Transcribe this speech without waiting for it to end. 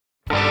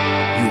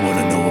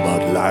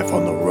life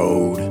on the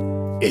road.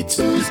 It's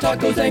booze,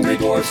 tacos, angry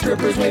dwarfs,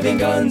 strippers waving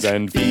guns,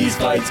 and fees,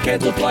 fights,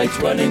 canceled flights,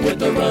 running with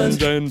the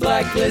runs, and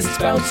blacklists,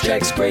 bounce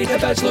checks, great a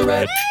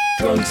bachelorette,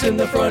 drunks in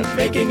the front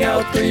making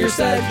out through your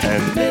set,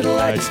 and middle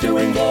acts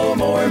doing blow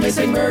more,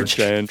 missing merch,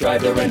 and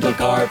drive the rental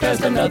car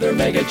past another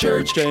mega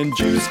church, and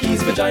juice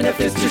keys, vagina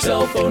fist, your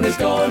cell phone is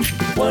gone,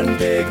 one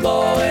big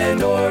Law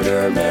and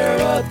Order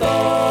marathon.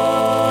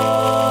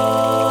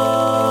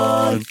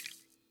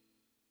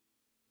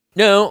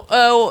 No,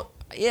 oh,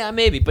 yeah,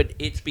 maybe, but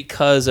it's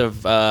because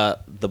of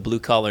the blue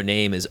collar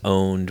name is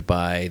owned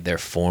by their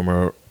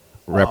former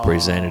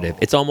representative.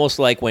 It's almost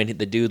like when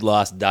the dude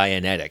lost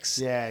Dianetics.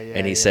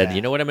 And he said,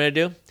 you know what I'm going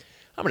to do?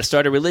 I'm going to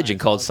start a religion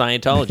called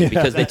Scientology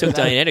because they took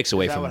Dianetics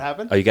away from him.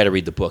 happened? Oh, you got to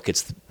read the book.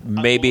 It's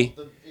maybe...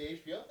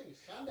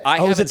 I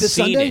haven't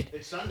seen it.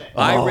 It's Sunday.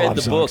 I read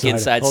the so book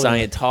excited. Inside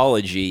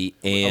Scientology,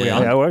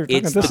 and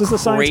it's this the is a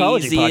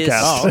Scientology craziest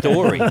podcast.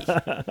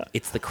 story.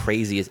 It's the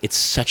craziest. It's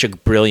such a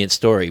brilliant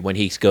story when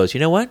he goes, you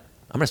know what?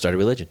 I'm going to start a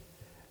religion.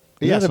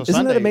 Yeah,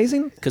 Isn't that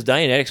amazing? Because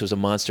Dianetics was a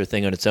monster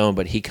thing on its own,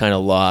 but he kind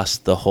of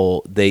lost the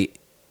whole...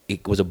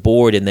 It was a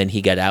board, and then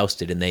he got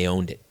ousted, and they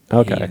owned it.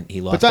 Okay. He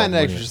lost But all the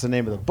money. Dianetics was just the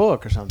name of the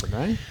book or something,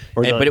 right?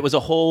 But it was a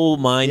whole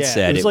mindset.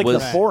 Yeah. It was like the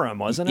forum,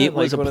 wasn't it? It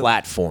was Like a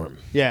platform.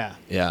 Yeah.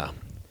 Yeah.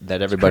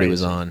 That everybody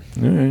was on.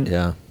 right.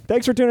 Yeah.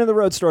 Thanks for tuning in to the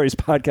Road Stories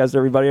podcast,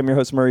 everybody. I'm your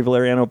host, Murray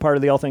Valeriano, part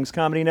of the All Things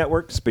Comedy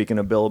Network. Speaking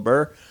of Bill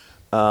Burr,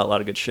 a lot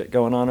of good shit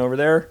going on over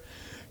there.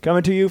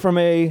 Coming to you from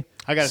I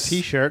got a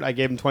T-shirt. I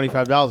gave him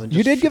 $25. And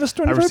You did give us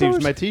 $25? I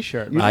received my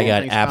T-shirt. I got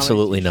Thanks,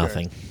 absolutely comedy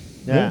T-shirt.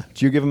 nothing. Yeah.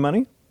 Did you give him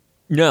money?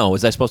 No,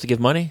 was I supposed to give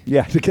money?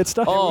 Yeah, to get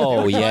stuff.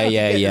 Oh,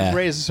 yeah.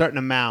 Raise a certain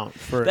amount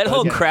for That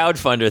whole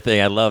crowdfunder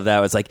thing, I love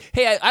that. It's like,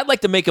 hey, I'd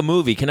like to make a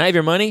movie. Can I have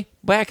your money?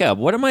 Back up.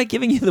 What am I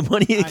giving you the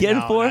money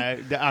again for?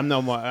 I'm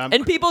no more.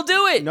 And people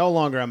do it. No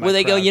longer am I. Where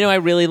they go, proud. you know, I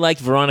really liked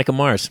Veronica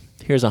Mars.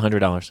 Here's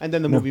 $100. And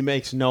then the movie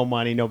makes no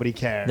money. Nobody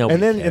cares. No.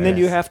 And then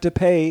you have to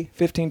pay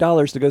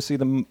 $15 to go see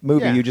the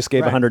movie Yeah, you just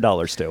gave right.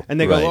 $100 to. And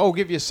they Right. go, "Oh, we'll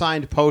give you a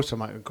signed poster." I'm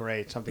like,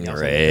 "Great, something else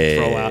I Great.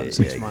 can throw out in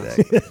 6 months."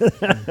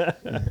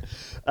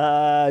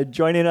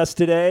 Joining us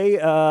today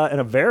in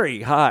a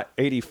very hot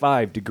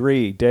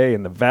 85-degree day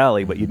in the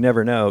valley, but you'd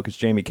never know because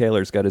Jamie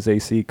Kaler's got his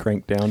AC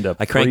cranked down to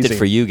I cranked freezing. it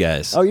for you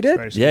guys. Oh, you did?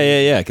 Very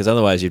Yeah, because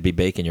otherwise you'd be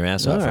baking your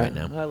ass off All right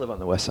now. I live on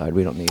the west side.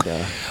 We don't need...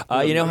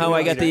 You know how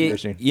I got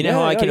the... You know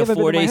how I can you haven't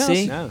afford been to my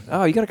AC? house?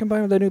 Oh, you got to come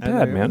by with a new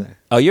pad, man.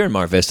 Oh, you're in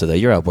Mar Vista, though.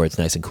 You're out where it's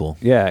nice and cool.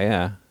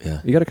 Yeah.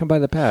 You got to come by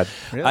the pad.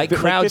 Really? I Like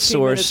 15 minutes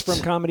crowdsourced...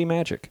 from Comedy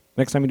Magic.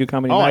 Next time you do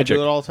Comedy I Magic,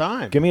 do it all the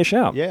time. give me a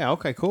shout. Yeah.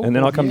 Okay. Cool. And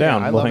then I'll come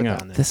down. I We'll love hang it out.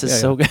 down there. This is Yeah,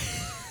 so good.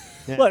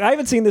 Look, I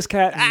haven't seen this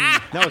cat.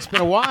 No, it's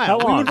been a while. How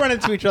long? We would run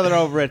into each other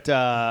over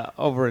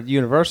at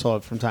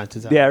Universal from time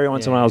to time. Yeah, every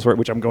once in a while,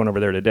 which I'm going over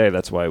there today.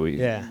 That's why we.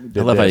 Yeah. did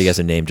I love how you this. guys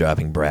are name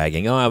dropping,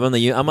 bragging. Oh, I'm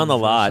on the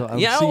lot.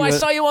 Yeah, I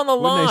saw you on the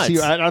lot.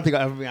 I don't think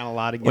I'll ever be on a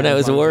lot again. When I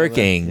was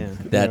working, Yeah.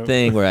 that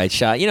thing where I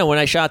shot, when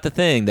I shot the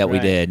thing that we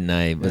Right. did, and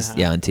I was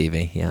on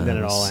TV. Yeah, And then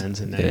it was all ends,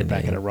 and then good, you're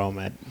back yeah. at Rome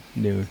at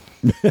noon.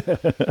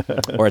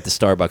 Or at the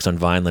Starbucks on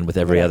Vineland with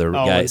every other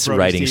guy with Brody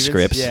writing Stevens?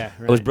 scripts. Yeah,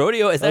 Oh, was right. Brody?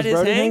 Is that Was his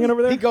Brody hang? hanging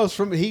over there? He goes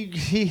from he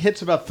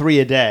hits about 3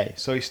 a day.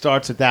 So he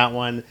starts at that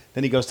one,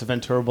 then he goes to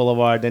Ventura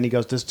Boulevard, then he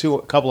goes. There's a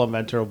couple of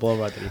Ventura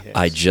Boulevard that he hits.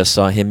 I just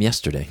saw him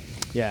yesterday.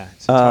 Yeah, so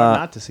it's hard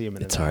not to see him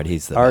in It's it. hard.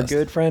 He's the Our best.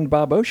 good friend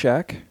Bob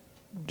Oshak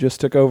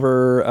just took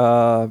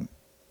over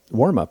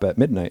warm up at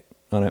midnight.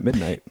 Oh,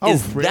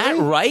 Is that really?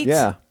 right?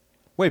 Yeah,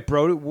 Wait,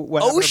 Brody.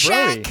 What Oh, happened to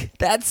Brody? Shaq.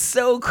 That's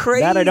so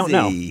crazy. that I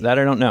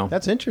don't know.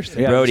 That's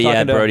interesting. Yeah. Brody,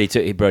 I was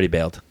talking Brody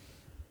bailed.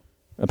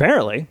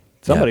 Apparently,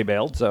 somebody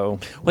bailed. So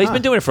Well, he's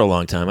been doing it for a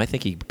long time. I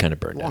think he kind of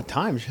burned Long out.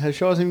 time. The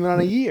show hasn't even been on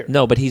a year.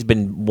 No, but he's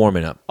been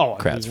warming up Oh,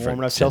 crowds he's for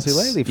warming up since- Chelsea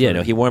lately for Yeah,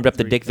 no, he warmed up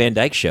the 3 Dick Van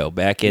Dyke Show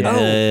back in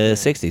the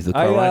 60s with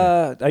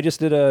Carolina. I just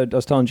did I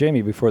was telling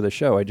Jamie before the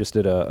show. I just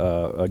did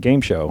a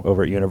game show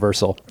over at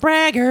Universal.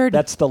 Braggart.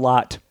 That's the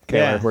lot.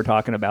 Kaler, Yeah. we're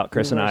talking about.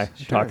 Chris and I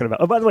Sure. talking about.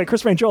 Oh, by the way,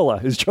 Chris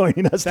Franjola is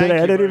joining us Thank today.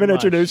 you I didn't very even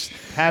much. introduce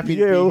Happy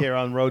you. to be here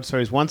on Road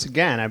Stories once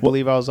again. I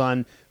believe I was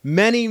on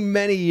many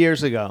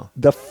years ago.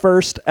 The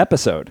first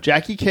episode.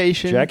 Jackie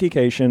Cation,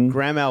 Graham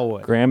Graham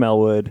Elwood,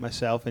 Elwood,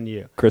 myself, and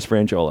you. Chris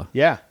Franjola.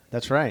 Yeah,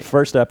 that's right.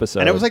 First episode.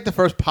 And it was like the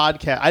first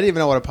podcast. I didn't even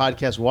know what a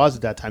podcast was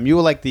at that time. You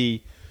were like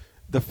the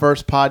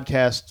first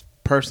podcast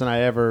person I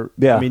ever.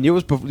 Yeah. I mean, you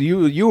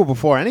were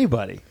before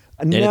anybody.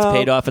 and it's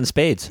paid off in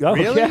spades. Oh,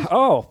 Really? Yeah.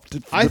 Oh,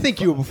 I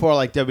think you were before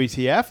like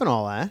WTF and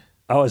all that.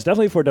 oh, it's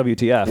definitely for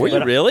WTF. Were you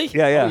But- really?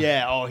 Yeah, yeah. Oh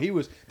yeah. Oh, he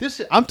was.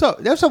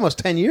 That's almost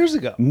 10 years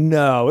ago.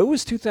 No, it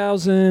was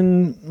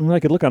 2000. Well, I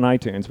could look on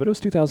iTunes, but it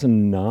was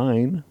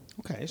 2009.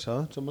 Okay,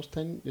 so it's almost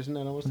 10. Isn't that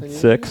almost 10 years?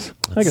 6.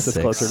 I guess it's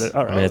Six. closer to.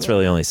 All right. I mean, it's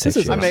really only 6 This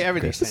is- years. I mean,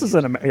 everything's This 10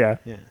 is years.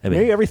 yeah. I mean-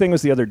 Maybe everything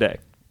was the other day.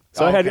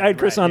 So Oh, I had okay,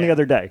 Chris right, on yeah. the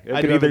other day.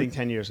 I do everything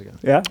 10 years ago.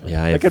 Yeah,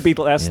 Yeah, it could be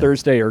last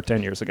Thursday or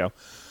 10 years ago.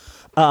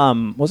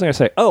 What was I going to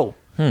say? Oh,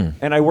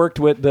 and I worked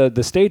with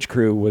the stage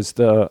crew was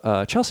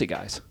the Chelsea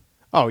guys.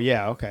 Oh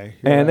yeah, okay.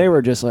 And they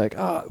were just like,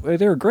 oh,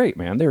 they were great,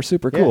 man. They were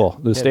super cool.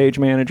 The stage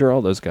manager,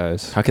 all those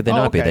guys. How could they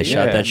not be? They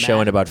shot that show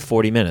in about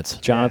 40 minutes.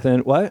 Jonathan,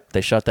 what? They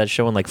shot that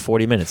show in like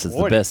 40 minutes. It's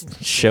the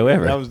best show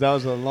ever. That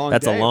was a long.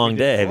 That's day. a long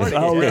day.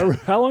 Oh,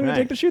 how long did it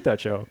take to shoot that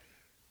show?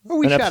 Well,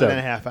 we An shot episode. it in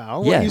a half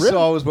hour. Yeah. What you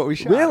saw was what we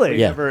shot. Really? We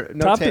Yeah. Never,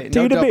 no Top take, T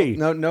no to double, B.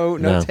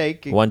 No.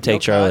 take. One take, no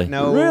Charlie. Cut,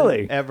 no,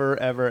 Really?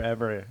 Ever. I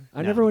No.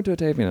 never went to a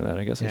taping of that.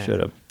 I guess I Yeah. should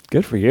have.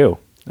 Good for you.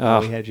 We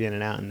had you in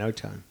and out in no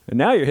time. And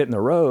now you're hitting the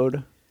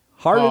road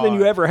harder than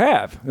you ever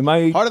have. Am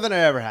I? Harder than I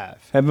ever have.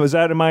 Was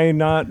that? Am I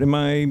not? Am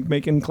I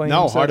making claims?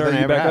 No, that harder than are I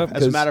you ever back have. up?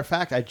 As a 'Cause matter of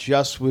fact, I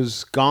just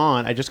was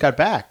gone. I just got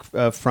back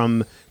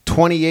from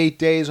 28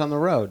 days on the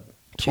road.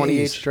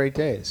 28 straight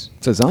days.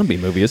 it's a zombie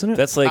movie, isn't it?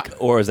 That's like,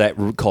 or is that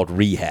called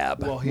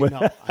rehab? Well,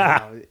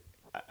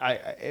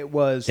 it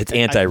was. It's I thought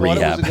anti-rehab.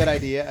 it was a good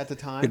idea at the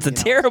time. It's a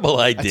terrible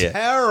idea.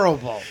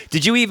 Terrible.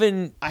 Did you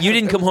even? You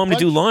didn't come home to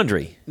do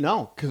laundry.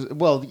 No, because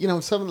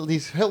some of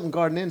these Hilton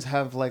Garden Inns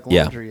have like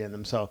Yeah. laundry in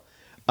them, so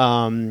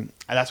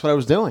that's what I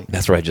was doing.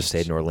 That's where I just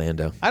stayed in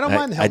Orlando. I don't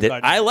mind the Hilton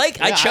Garden I Inn.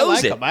 like. I Yeah, chose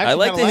like it. them. I actually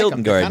like kinda the Hilton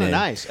them. They're Garden kinda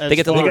Inn. nice. They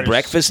get the As little far as-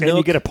 breakfast and you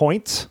nook. get a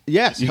points.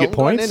 Yes, you Hilton get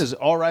Garden points. Inn is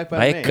all right by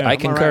I me. concur.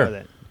 I'm all right with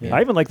it. I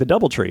even like the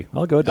DoubleTree.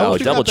 I'll go Oh,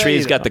 Doubletree's DoubleTree. not bad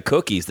DoubleTree's got either. the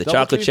cookies, the Doubletree's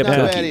chocolate chip not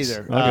bad cookies.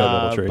 either.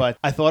 I'll go DoubleTree. But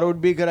I thought it would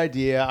be a good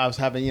idea. I was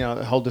having,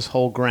 hold this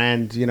whole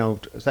grand,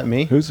 is that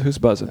me? Who's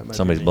buzzing?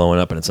 Somebody's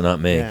blowing up, and it's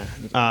not me.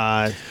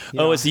 Yeah.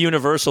 It's the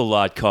Universal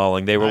lot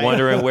calling. They were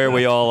wondering where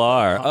we all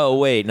are. Oh,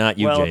 wait, not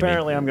you, Well, Jamie.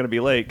 apparently I'm going to be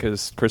late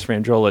because Chris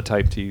Franjola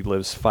typed he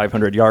lives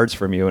 500 yards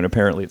from you, and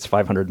apparently it's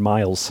 500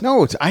 miles.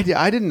 No, I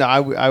didn't know.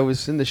 I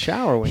was in the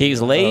shower when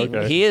He's late.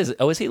 Okay. He is.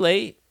 Oh, is he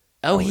late?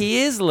 Oh,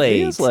 he is late.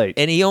 He is late.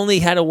 And he only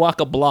had to walk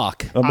a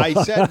block. I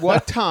said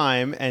what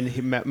time, and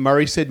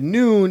Murray said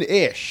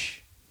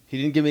noon-ish. He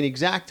didn't give me an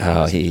exact time.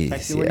 Oh, Text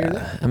he's. me when you're Yeah.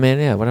 there. I mean,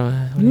 yeah. What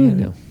are you going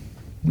to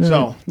do?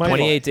 So,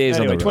 28 days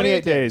on the road.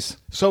 28 days.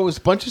 So it was a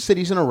bunch of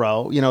cities in a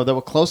row, that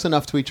were close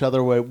enough to each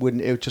other where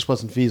it just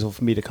wasn't feasible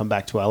for me to come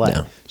back to LA.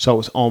 No. So it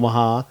was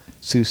Omaha,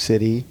 Sioux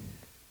City,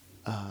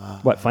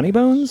 What, Funny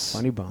Bones?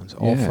 Funny Bones,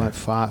 all Yeah.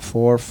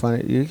 four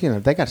funny.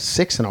 They got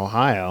 6 in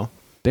Ohio.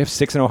 They have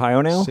 6 in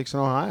Ohio now? 6 in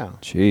Ohio.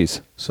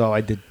 Jeez. So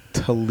I did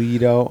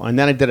Toledo, and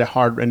then I did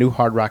a new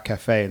Hard Rock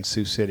Cafe in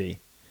Sioux City,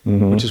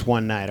 which is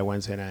one night, a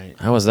Wednesday night.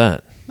 How was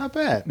that? Not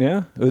bad.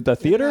 Yeah? The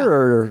theater Yeah.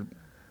 or...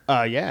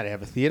 Yeah, they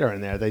have a theater in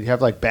there. They have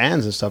like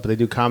bands and stuff, but they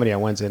do comedy on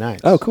Wednesday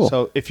nights. Oh, cool.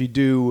 So if you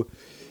do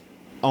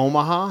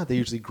Omaha, they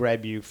usually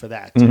grab you for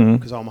that too,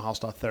 because Omaha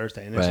starts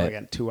Thursday, and it's Right.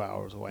 like 2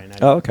 hours away. And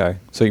Oh, okay.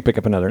 So you pick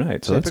up another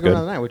night, so so that's pick good. up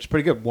another night, which is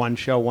pretty good. One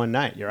show, one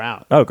night, you're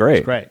out. Oh, great.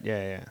 It's great.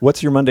 Yeah.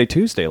 What's your Monday,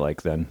 Tuesday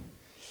like then?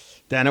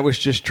 Then it was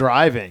just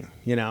driving.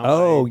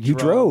 Oh, I you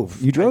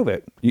drove. You drove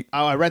it. You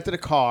I rented a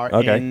car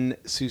Okay. in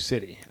Sioux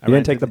City.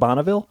 didn't take the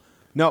Bonneville?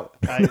 No,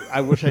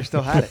 I wish I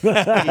still had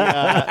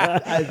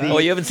it. Oh,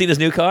 you haven't seen his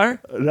new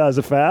car? That was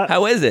a fat.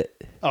 How is it?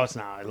 Oh, it's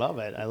not. I love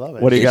it.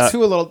 What do you It's got? a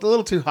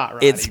little too hot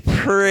rod. It's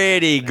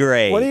pretty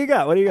great. What do you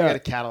got? I got a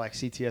Cadillac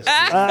CTS.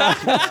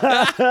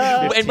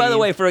 And by the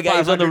way, for a guy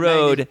who's on the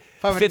road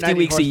 50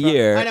 weeks a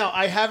year, I know.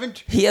 I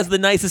haven't. he has the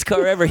nicest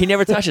car ever. He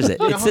never touches it.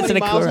 You know It how sits in many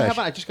a miles I have?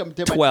 garage. I just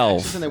did my 12.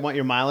 taxes, and they want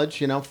your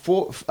mileage.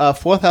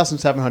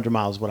 4,700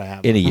 miles. Is what I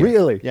have In a year.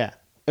 Really? Yeah,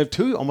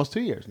 almost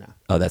 2 years now.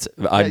 Oh, that's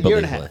year and a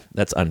unbelievable. half.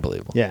 That's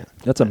unbelievable. Yeah,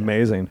 That's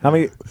amazing. How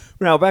many?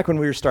 Now, back when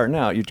we were starting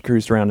out, you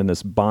cruised around in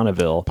this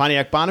Bonneville.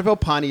 Pontiac,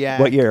 Pontiac.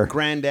 What year?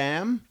 Grand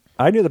Am.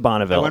 I knew the I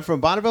Bonneville. went from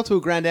Bonneville to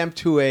a Grand Am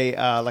to a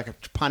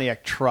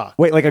Pontiac truck.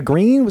 Wait, like a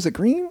green? Was it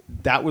green?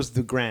 That was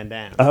the Grand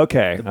Am.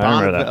 Okay, The I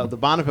remember Bonneville, that. the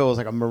Bonneville was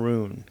like a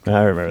maroon.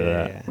 I remember Yeah,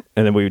 that. yeah.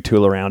 And then we would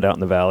tool around out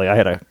in the valley. I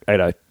had a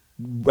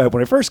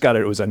when I first got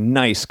it, it was a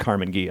nice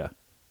Carmen Ghia.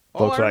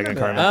 Oh, I Volkswagen remember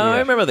Carmen that. Oh, Ghia. I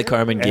remember the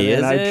Carmen And Ghia.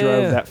 then I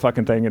drove that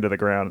fucking thing into the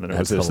ground, and then it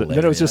was That's just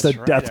then it was just a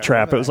hilarious. death That's right,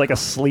 I trap. It remember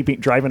was like a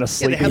driving a Yeah, they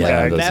sleeping had Yeah,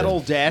 like those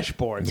metal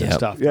dashboards and Yep.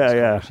 stuff.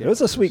 Yeah. It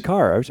was a sweet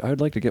car. I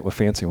would like to get a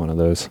fancy one of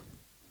those.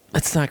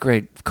 That's not a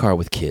great car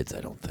with kids,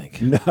 I don't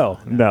think.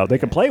 No, they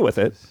can play with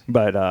it,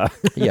 but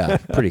Yeah,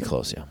 pretty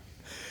close, yeah.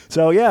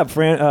 so yeah,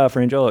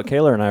 Franjola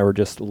Kaler and I were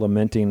just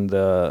lamenting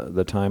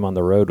the time on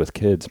the road with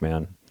kids,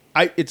 man.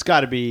 It's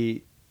got to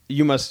be.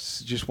 You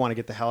must just want to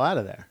get the hell out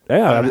of there.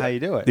 Yeah, I don't know how you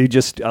do it. You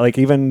just like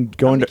even How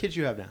going many to kids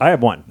you have now? I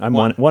have one. I'm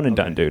one and Okay.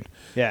 done, dude.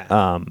 Yeah.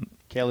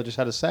 Kayla just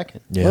had a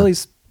second. Yeah. Well,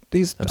 he's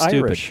I'm stupid.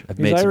 Irish. I've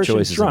He's made some Irish and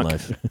choices in drunk.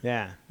 life.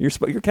 Yeah. You're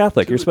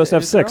Catholic. You're supposed to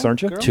have Is 6, girl?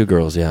 aren't you? Girl? 2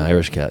 girls, yeah.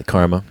 Irish cat.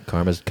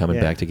 Karma's coming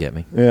Yeah. back to get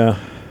me. Yeah.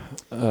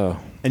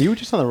 And you were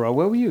just on the road.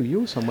 Where were you? You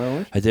were somewhere, weren't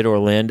you? I did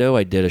Orlando.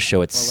 I did a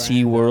show at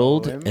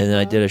SeaWorld. Orlando, And then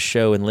I did a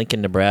show in Lincoln,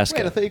 Wait,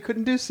 Nebraska. I thought you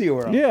couldn't do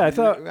SeaWorld. Yeah, I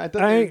thought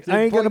I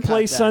ain't gonna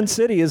play Sun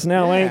City. Is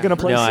now I ain't gonna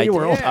play No,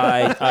 SeaWorld.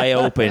 I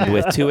opened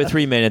with 2 or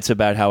 3 minutes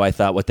about how I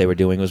thought what they were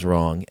doing was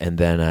wrong, and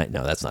then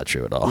no, that's not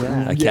true at all.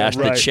 I cashed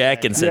right. the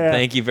check and said Yeah.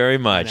 thank you very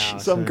much. I know.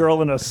 Some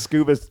girl in a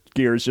scuba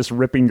gear is just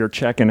ripping your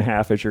check in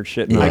half as you're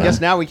shitting. Yeah. I around. guess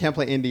now we can't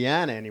play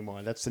Indiana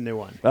anymore. That's the new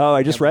one. Oh,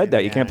 I just Can't play read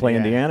that you can't play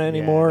Indiana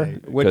anymore.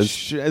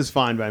 which is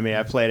fine by me.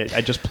 I played it.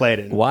 I just played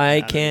it.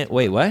 Why can't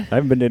wait? What? I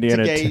haven't been to It's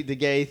Indiana. the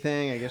gay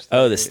thing, I guess.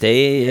 Oh, the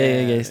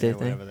state, yeah, state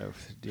thing. whatever.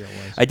 deal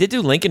was. I did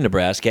do Lincoln,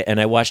 Nebraska, and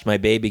I watched my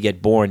baby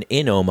get born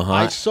in Omaha.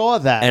 I saw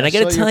that. And I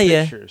got to tell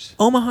you, pictures.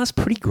 Omaha's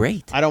pretty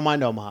great. I don't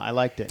mind Omaha. I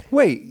liked it.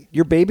 Wait,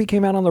 your baby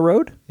came out on the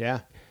road?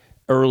 Yeah.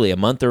 A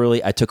month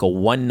early, I took a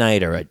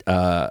one-nighter at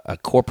a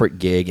corporate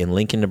gig in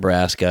Lincoln,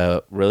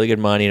 Nebraska. Really good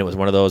money, and it was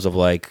one of those of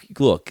like,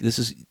 look, this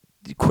is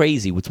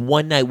crazy. It's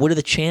one night. What are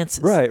the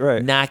chances?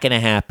 Right. Not going to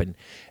happen.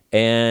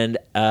 And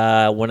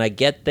when I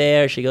get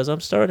there, she goes, I'm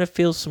starting to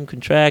feel some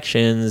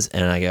contractions.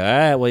 And I go, all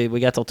right, well, we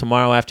got till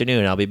tomorrow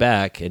afternoon. I'll be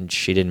back. And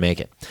she didn't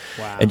make it.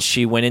 Wow. And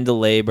she went into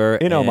labor.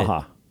 In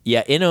Omaha.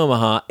 Yeah, in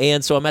Omaha.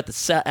 And so I'm at the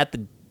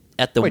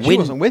Wait, she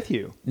wasn't with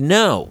you?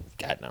 No.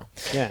 God, no.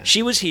 Yeah.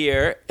 She was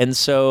here. And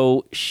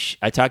so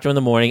I talked to her in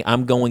the morning.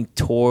 I'm going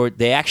toward,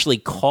 they actually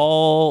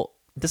call...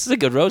 This is a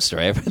good road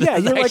story. Yeah,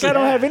 you're like, I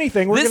don't have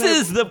anything. This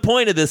is the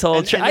point of this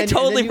whole trip. I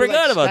totally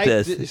forgot about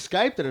this.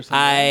 Skyped it or something?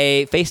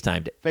 I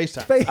FaceTimed it.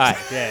 FaceTime. All right.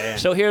 Yeah.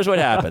 So here's what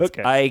happens.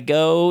 Okay. I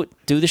go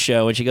do the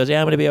show, and she goes,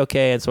 yeah, I'm going to be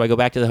okay. And so I go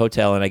back to the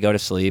hotel, and I go to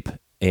sleep.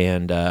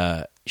 And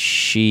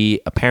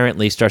she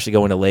apparently starts to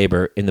go into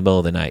labor in the middle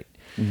of the night.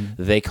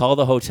 Mm-hmm. They call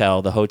the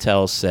hotel. The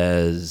hotel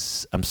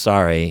says, I'm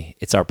sorry.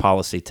 It's our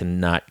policy to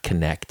not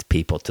connect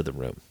people to the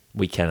room.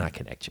 We cannot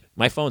connect you.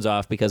 My phone's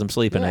off because I'm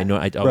sleeping. Yeah. I know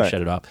I always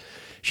shut it off.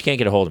 She can't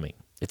get a hold of me.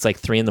 It's like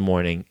 3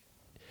 a.m.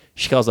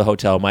 She calls the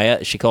hotel.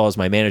 She calls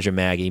my manager,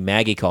 Maggie.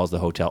 Maggie calls the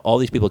hotel. All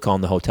these people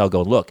calling the hotel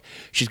going, look,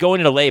 she's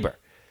going into labor.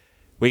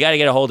 We got to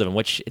get a hold of him,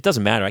 which it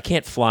doesn't matter. I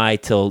can't fly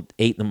till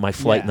 8 in my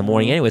flight in the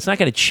morning anyway. It's not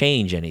going to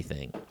change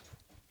anything.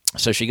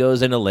 So she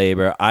goes into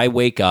labor. I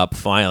wake up.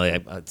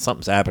 Finally,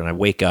 something's happening. I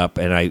wake up,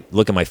 and I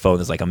look at my phone.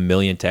 There's like a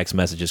million text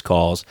messages,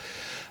 calls.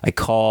 I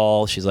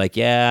call. She's like,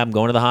 yeah, I'm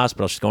going to the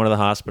hospital. She's going to the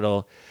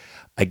hospital.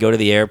 I go to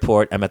the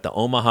airport. I'm at the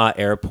Omaha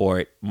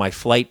airport. My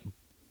flight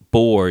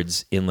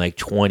boards in like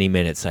 20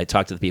 minutes. I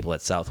talked to the people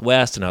at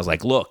Southwest, and I was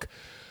like, look,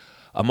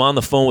 I'm on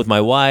the phone with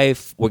my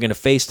wife. We're going to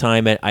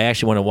FaceTime it. I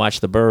actually want to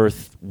watch the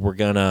birth. We're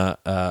going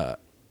to,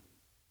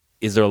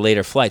 is there a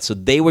later flight? So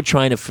they were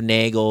trying to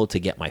finagle to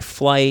get my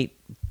flight,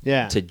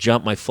 to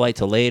jump my flight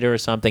to later or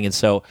something. And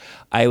so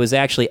I was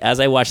actually, as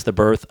I watched the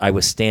birth, I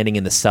was standing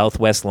in the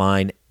Southwest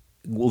line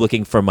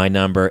looking for my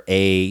number,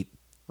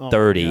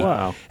 A30.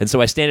 Wow. And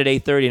so I stand at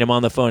 8:30 and I'm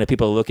on the phone and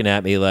people are looking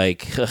at me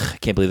like, I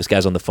can't believe this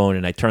guy's on the phone.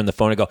 And I turn the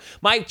phone and go,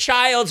 my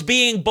child's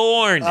being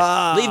born.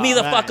 Leave me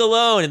the fuck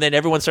alone. And then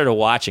everyone started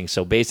watching.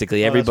 So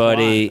basically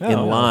everybody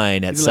in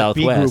line at you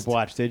Southwest. Let B group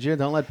watch, did you?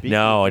 Don't let B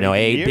No, group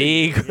A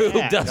B group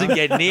doesn't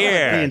get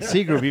near. B and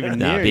C group even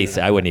near. B,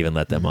 I wouldn't even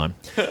let them on.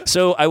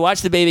 So I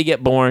watched the baby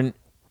get born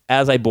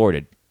as I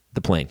boarded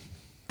the plane.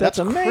 That's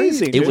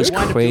amazing. It was Did you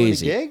wind up doing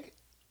crazy. the gig?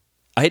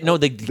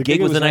 The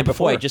gig was the night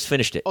before. I just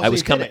finished it. Oh, I so was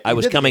you did coming. it. I You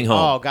was did the coming gig. home.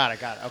 Oh, got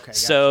it. Okay.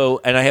 So,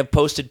 and I have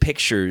posted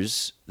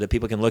pictures that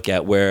people can look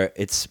at where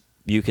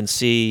you can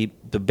see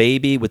the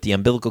baby with the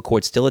umbilical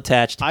cord still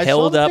attached, I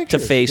held saw the up to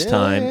pictures.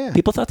 FaceTime. Yeah.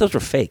 People thought those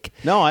were fake.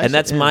 No, and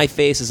that's my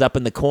face is up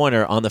in the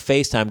corner on the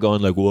FaceTime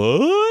going like,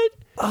 what?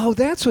 Oh,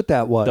 that's what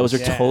that was. Those are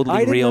Yeah. totally I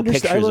didn't real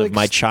understand. pictures I of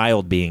my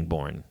child being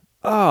born.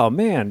 Oh,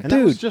 man. And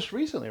that was Dude. just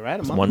recently, right?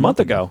 A month, 1 month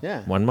ago.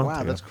 Yeah. 1 month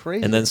Wow, ago. that's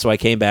crazy. And then so I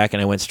came back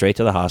and I went straight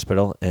to the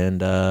hospital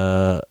and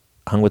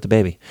hung with the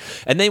baby.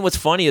 And then what's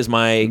funny is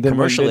my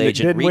commercial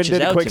agent reaches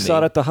out quick to me.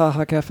 shot at the Ha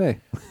Ha Cafe.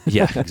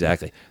 Yeah,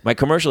 exactly. My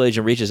commercial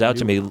agent reaches out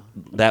to me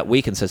that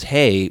week and says,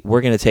 hey,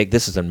 we're going to take,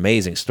 this is an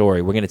amazing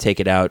story. We're going to take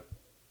it out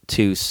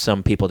to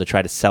some people to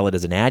try to sell it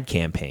as an ad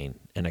campaign.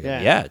 And I go,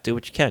 yeah, do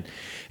what you can.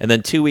 And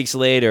then 2 weeks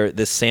later,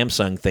 this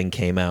Samsung thing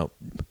came out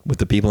with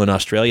the people in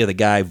Australia. The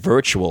guy,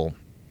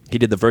 he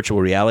did the virtual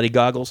reality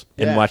goggles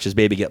and watched his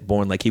baby get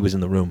born like he was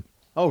in the room.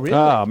 Oh, really?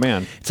 Oh,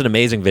 man. It's an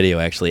amazing video,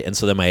 actually. And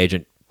so then my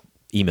agent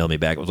emailed me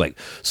back. It was like,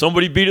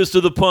 somebody beat us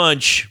to the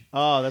punch.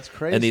 Oh, that's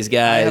crazy. And these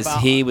guys,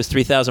 he was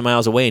 3,000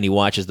 miles away, and he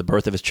watches the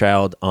birth of his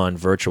child on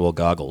virtual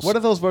goggles. What are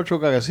those virtual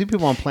goggles? I see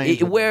people on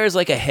planes. It wears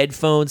like a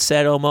headphone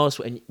set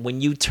almost.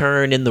 When you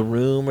turn in the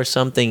room or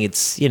something,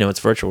 it's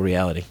virtual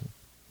reality.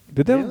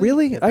 Did that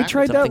really? I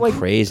tried that Something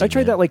crazy, I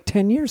tried man. that like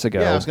 10 years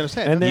ago. Yeah, I was gonna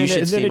say, And then, You should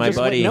and then see it my just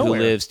went buddy who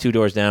nowhere. lives 2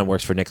 doors down,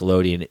 works for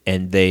Nickelodeon,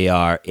 and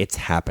it's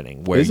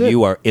happening where Is it?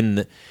 you are in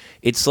the.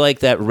 It's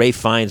like that Ray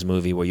Fiennes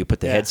movie where you put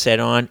the headset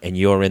on and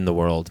you're in the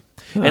world.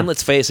 And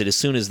let's face it, as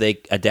soon as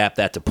they adapt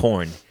that to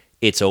porn,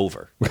 it's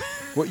over.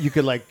 What you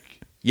could like?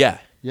 Yeah,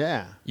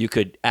 Yeah. you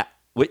could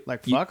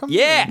Like fuck 'em?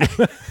 Yeah,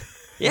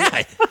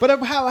 yeah. But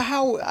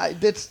how?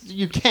 That's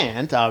you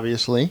can't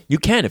obviously. You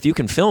can if you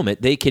can film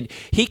it.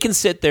 He can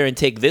sit there and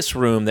take this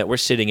room that we're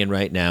sitting in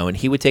right now, and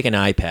he would take an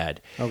iPad.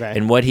 Okay.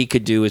 And what he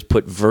could do is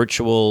put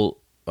virtual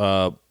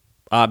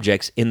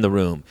objects in the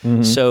room.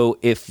 Mm-hmm. So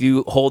if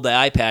you hold the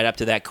iPad up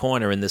to that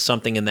corner and there's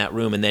something in that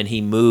room, and then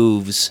he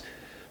moves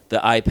the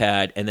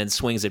iPad and then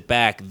swings it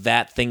back,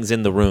 that thing's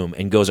in the room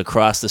and goes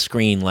across the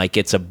screen like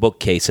it's a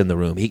bookcase in the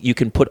room. You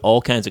can put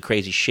all kinds of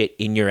crazy shit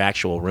in your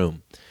actual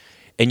room.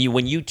 And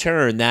when you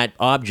turn, that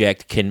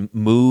object can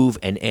move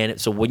and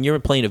so when you're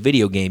playing a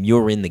video game,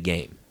 you're in the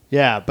game.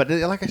 Yeah, but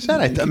like I said,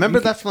 I remember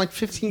that from like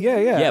 15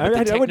 years. Yeah. Yeah,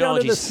 but the I went down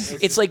to technology. this.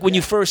 It's like when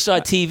you first saw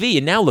TV,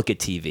 and now look at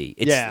TV.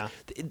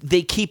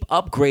 They keep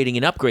upgrading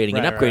and upgrading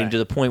and upgrading right. to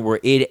the point where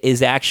it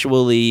is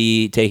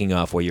actually taking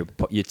off. Where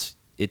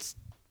it's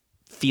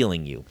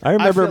feeling you. I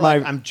remember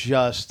like I'm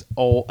just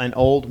an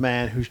old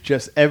man who's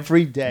just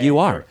every day. You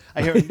are.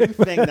 I hear a new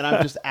thing that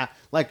I'm just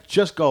like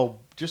just go.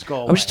 I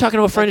was just talking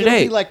to a friend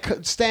today. Like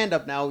stand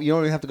up now. You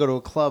don't even have to go to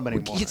a club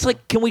anymore. It's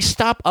like, can we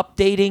stop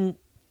updating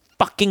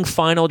fucking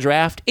Final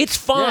Draft? It's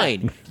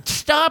fine.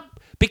 Stop.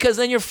 Because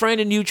then your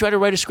friend and you try to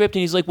write a script,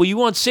 and he's like, well, you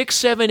want 6,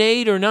 7,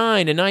 8, or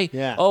 9. And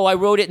I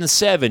wrote it in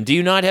 7. Do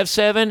you not have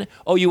 7?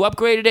 Oh, you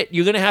upgraded it?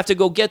 You're going to have to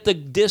go get the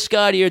disc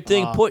out of your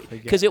thing,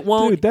 because it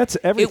won't. Dude, that's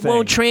everything. It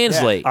won't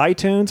translate.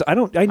 iTunes. I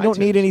don't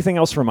need anything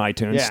else from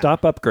iTunes. Yeah.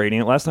 Stop upgrading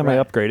it. Last time I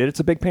upgraded, it's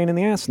a big pain in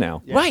the ass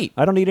now. Yeah. Right.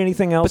 I don't need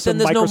anything else. But then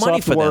there's Microsoft no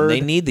money for Word, them.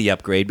 They need the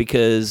upgrade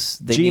because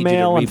they need you to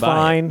Gmail. I'm rebuy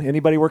fine. it.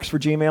 Anybody works for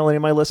Gmail? Any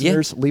of my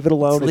listeners? Leave it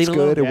alone. Leave It's it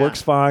alone. good. It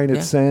works fine.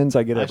 It sends.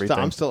 I get everything.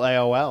 I'm still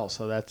AOL,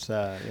 so that's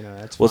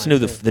that's. Well, fine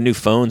it's the new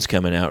phones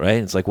coming out,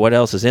 right? It's like, what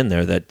else is in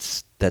there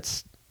that's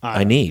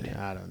I need?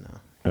 I don't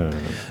know.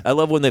 I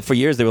love when for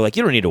years they were like,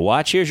 you don't need a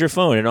watch. Here's your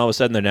phone, and all of a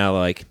sudden they're now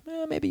like,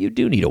 maybe you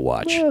do need a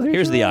watch. Well,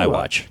 here's the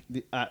iWatch.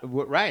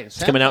 Right,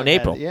 It's coming out in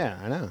April. Yeah,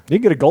 I know. You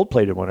can get a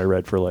gold-plated one I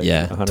read for like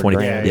Yeah, 100 20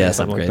 grand. yeah, or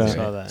something like crazy.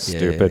 that. Saw that. Yeah,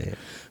 Stupid. yeah.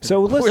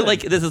 So listen, We're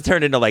like, this has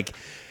turned into like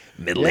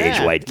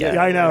middle-aged white guy.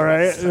 yeah, I know,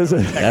 right?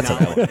 That's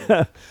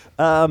a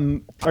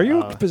Are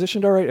you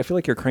positioned all right? I feel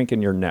like you're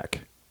cranking your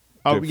neck.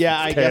 Oh yeah,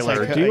 I guess I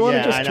Taylor, could. do you wanna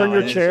yeah, just I turn know.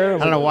 your chair? I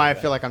don't know why I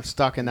feel like I'm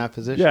stuck in that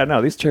position. Yeah,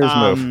 no, these chairs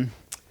move.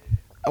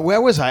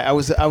 Where was I? I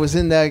was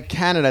in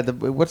Canada.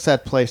 What's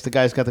that place? The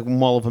guy's got the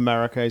Mall of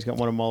America. He's got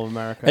one of Mall of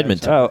America.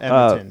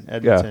 Edmonton.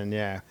 Edmonton.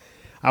 Yeah.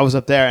 I was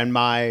up there, and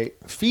my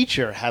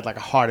feature had like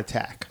a heart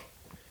attack,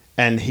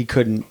 and he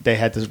couldn't. They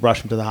had to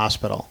rush him to the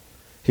hospital.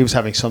 He was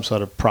having some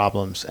sort of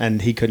problems,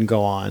 and he couldn't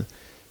go on.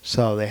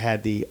 So they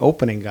had the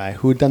opening guy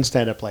who had done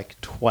stand up like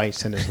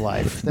twice in his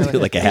life.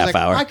 Like a he's half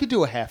hour. I could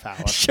do a half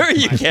hour. Sure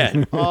you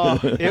can. Oh,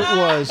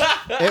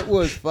 it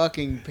was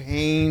fucking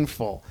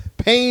painful.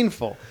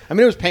 Painful. I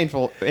mean, it was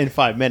painful in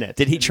 5 minutes.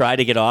 Did he try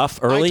to get off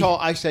early?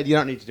 I said, you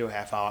don't need to do a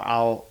half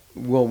hour.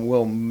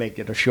 We'll make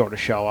it a shorter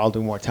show. I'll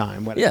do more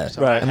time. Whatever. Yeah,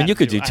 So right. I mean, you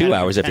could do 2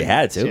 hours if you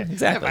had to. Yeah.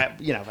 Exactly.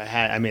 If I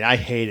had, I mean, I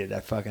hated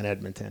that fucking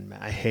Edmonton, man.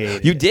 I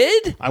hated You it.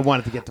 did? I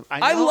wanted to get the.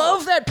 I know.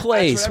 love that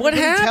place. That's What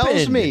everybody happened?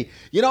 Tells me.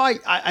 You know,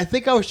 I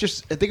think it was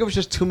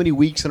just too many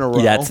weeks in a row.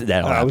 Yeah,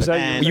 that was that-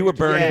 happened. You were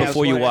burned Yeah,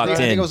 before you walked I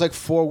think in. it was like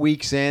 4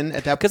 weeks in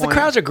at that point. Because the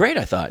crowds are great,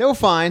 I thought. They were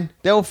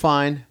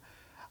fine.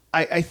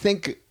 I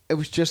think it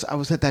was just I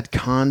was at that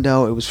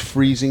condo. It was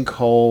freezing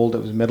cold. It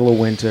was middle of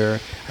winter.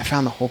 I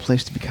found the whole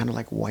place to be kind of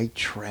like white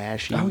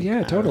trashy. Oh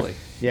yeah, totally.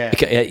 Yeah.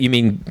 Okay, you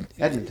mean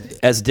Edmonton.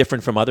 as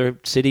different from other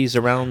cities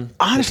around?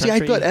 Honestly, the I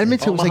country? thought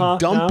Edmonton was Omaha,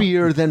 like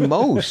dumpier than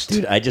most.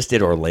 Dude, I just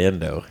did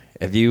Orlando.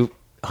 Have you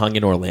hung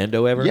in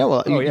Orlando ever? Yeah,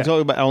 well, you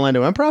talking about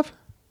Orlando Improv?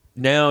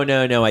 No.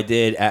 I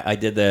did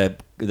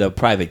the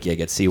private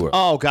gig at SeaWorld.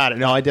 Oh, got it.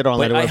 No, I did But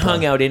Orlando. I Improv.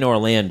 hung out in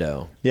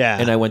Orlando. Yeah.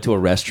 And I went to a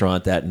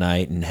restaurant that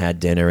night and had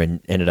dinner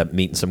and ended up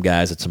meeting some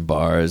guys at some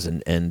bars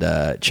and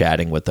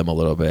chatting with them a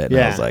little bit. And I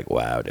Yeah. was like,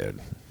 wow, dude.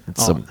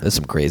 There's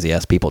some crazy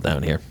ass people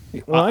down here.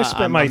 Well, I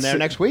spent I'm there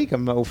next week.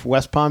 I'm at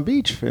West Palm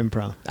Beach for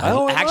Improv.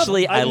 Oh,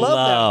 I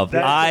love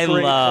that. That's a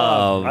great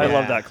club. I Yeah.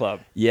 love that club.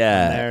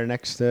 Yeah. I'm there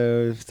next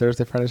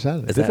Thursday, Friday,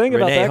 Saturday. Is The that thing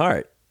about Renee that-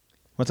 Hart?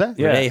 What's that?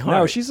 Yeah, Renee Hart.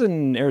 no, she's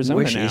in Arizona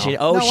Where is now. she? No,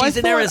 Oh, I she's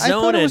in thought- Arizona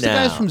I thought it was now.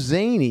 the guys from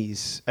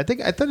Zanies. I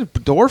thought it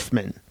was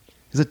Dorfman.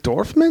 Is it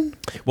Dorfman?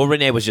 Well,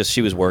 Renee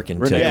she was working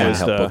to Renee was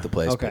help the- book the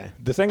place. Okay.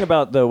 The thing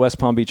about the West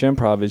Palm Beach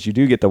Improv is you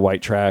do get the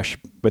white trash,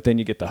 but then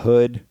you get the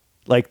hood.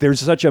 Like there's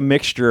such a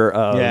mixture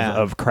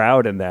of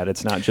crowd in that.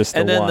 It's not just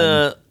the And then one.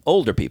 the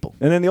older people.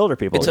 And then the older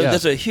people.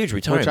 There's a huge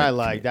retirement. Which I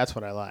like. That's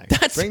what I like.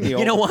 Bring the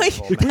you know why?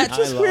 people, man. That's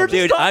just I love weird. it.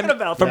 Dude, talking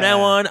about from that.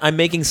 now on, I'm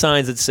making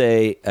signs that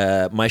say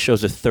my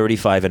shows are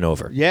 35 and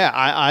over. Yeah,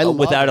 I love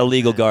without it, a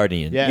legal man.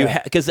 guardian.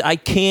 Yeah. Because I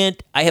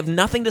can't. I have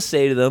nothing to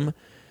say to them,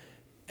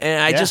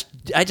 and I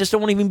just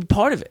don't want to even be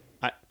part of it.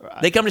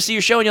 They come to see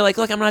your show, and you're like,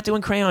 "Look, I'm not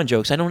doing crayon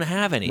jokes. I don't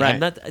have any. Right. I'm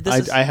not,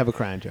 I have a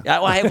crayon joke.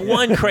 I have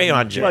one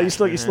crayon joke. Well, you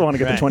still want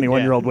to get the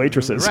 21-year-old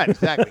waitresses. Right,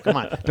 exactly. Come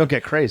on. Don't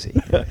get crazy.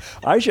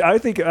 I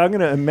think I'm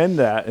going to amend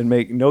that and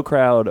make no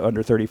crowd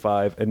under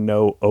 35 and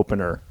no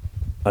opener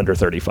under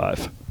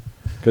 35.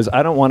 Because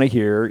I don't want to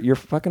hear your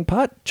fucking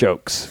pot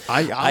jokes.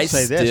 I'll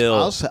say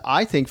this.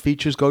 I think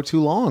features go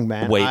too long,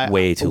 man.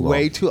 Way too long.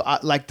 Way too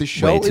like the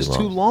show Way too is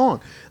too long.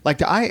 long. Like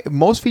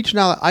most features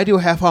now, I do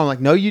a half hour. I'm like,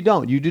 no, you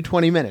don't. You do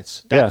 20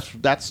 minutes.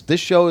 That's this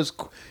show is.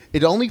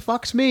 It only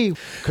fucks me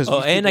because.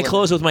 Oh, and I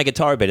close with my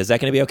guitar bit. Is that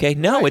going to be okay?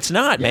 No, it's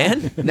not,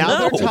 man. Now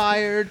No. they're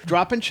tired,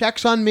 dropping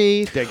checks on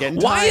me. They're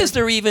getting Why tired. is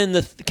there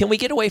even can we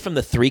get away from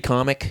the 3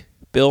 comic,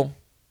 Bill?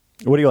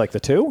 What do you like, the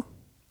 2?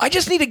 I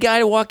just need a guy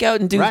to walk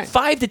out and do Right.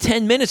 5 to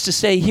 10 minutes to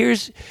say,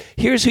 here's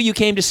who you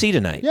came to see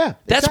tonight. Yeah,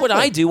 That's what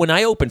exactly. I do when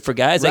I open for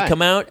guys. I Right.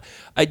 come out,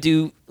 I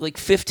do like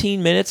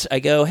 15 minutes. I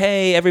go,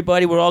 hey,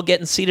 everybody, we're all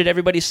getting seated.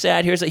 Everybody's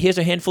sat. Here's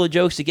a handful of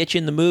jokes to get you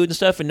in the mood and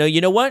stuff. And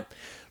you know what?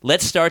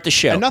 Let's start the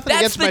show. And nothing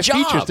That's against the my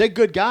job. features. They're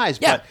good guys,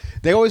 Yeah. but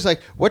they always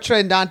like, what should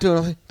I not do? And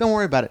I'm like, don't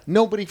worry about it.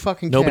 Nobody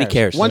fucking cares. Nobody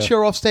cares. Once Yeah.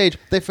 you're off stage,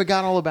 they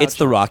forgot all about It's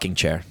the you. rocking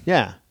chair.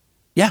 Yeah.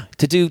 Yeah,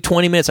 to do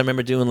 20 minutes. I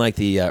remember doing like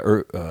the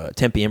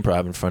Tempe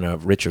Improv in front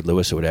of Richard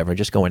Lewis or whatever,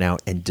 just going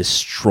out and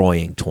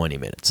destroying 20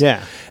 minutes.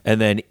 Yeah.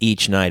 And then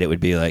each night it would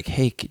be like,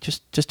 hey,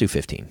 just do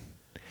 15.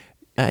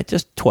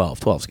 Just 12.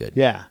 12's good.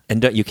 Yeah.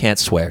 And you can't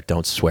swear.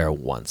 Don't swear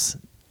once.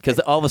 Because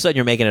all of a sudden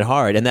you're making it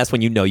hard. And that's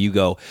when you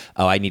go,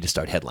 oh, I need to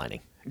start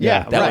headlining.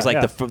 Yeah, that right. was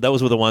like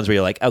those were the ones where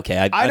you're like, okay,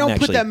 I I'm don't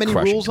put actually that many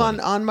crushing rules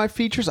 20. on my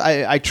features.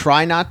 I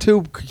try not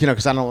to,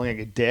 because I don't look like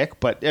a dick.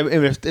 But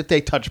if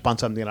they touch upon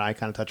something that I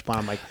kind of touch upon,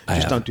 I'm like,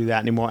 just don't do that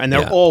anymore. And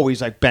they're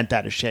always like bent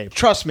out of shape.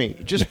 Trust me,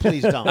 just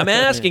please don't. I'm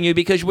asking you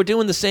because we're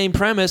doing the same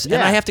premise, and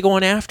Yeah. I have to go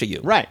on after you.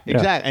 Right,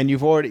 exactly. And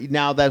you've already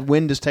now that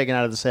wind is taken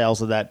out of the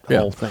sails of that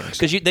whole thing.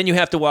 Because then you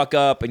have to walk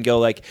up and go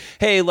like,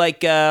 hey,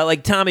 like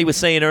Tommy was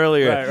saying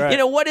earlier,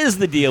 Right. what is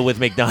the deal with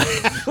McDonald's?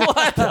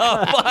 What the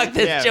fuck?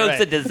 This Yeah, joke's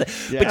right.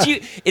 But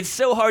it's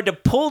so hard to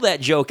pull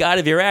that joke out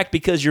of your act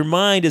because your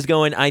mind is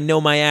going, I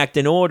know my act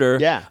in order.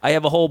 Yeah. I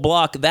have a whole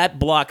block. That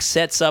block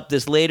sets up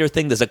this later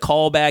thing. There's a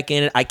callback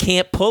in it. I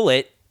can't pull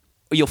it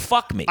or you'll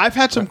fuck me. I've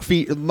had some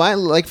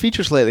my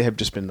features lately have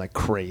just been like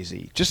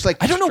crazy. Just like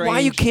I don't know why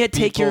you strange can't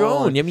take your people.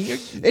 own. I mean,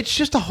 It's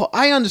just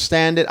I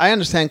understand it. I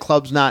understand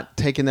clubs not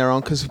taking their own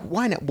because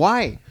why not?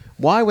 Why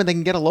when they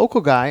can get a local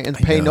guy and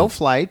pay no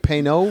flight,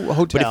 pay no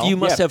hotel? But if you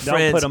must have don't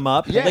friends, put 'em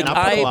up. yeah, like not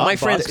put 'em up, my but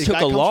friends the took guy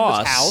a comes from his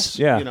loss. house,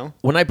 Yeah. you know.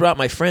 When I brought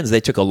my friends, they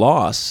took a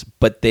loss,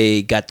 but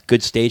they got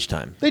good stage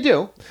time. They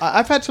do.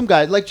 I've had some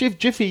guys like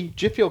Jiffy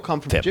will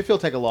come from Yep. Jiffy will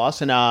take a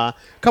loss, and a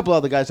couple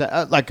other guys that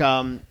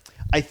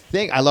I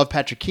think I love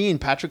Patrick Keane.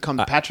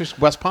 Patrick's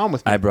West Palm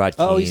with me. I brought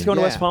Keen. Oh, he's going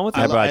to Yeah. West Palm with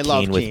I you? brought I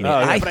love Keen with Keen. me. Oh,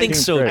 yeah, I but think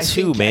Keen's so great.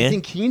 too, man. I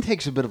think Keane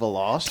takes a bit of a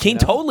loss. Keen you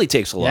know? totally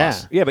takes a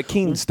loss. Yeah, but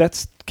Keen's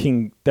that's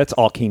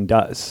all Keen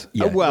does.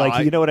 Yeah. Well,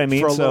 like you know what I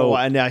mean. For a So little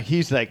while, and now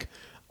he's like,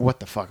 "What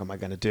the fuck am I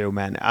going to do,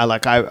 man?"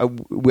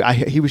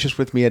 He was just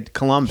with me at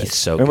Columbus. He's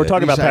so and we're good.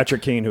 talking about He's like-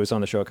 Patrick Keane, who was on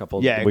the show a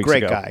couple Yeah, weeks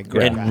great ago. guy,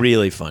 great and guy.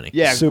 really funny.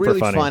 Yeah, Super really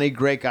funny.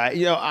 great guy.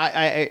 You know,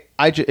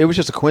 it was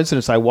just a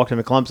coincidence. I walked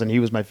into Columbus and he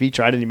was my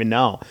feature. I didn't even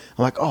know.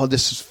 I'm like, oh,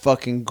 this is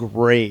fucking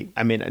great.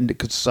 I mean,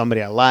 because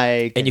somebody I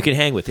like, And you can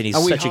hang with, and he's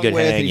And we such a hung good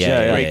with, hang. he's Yeah,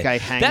 a yeah, great yeah. guy,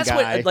 hang That's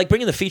guy. what, like,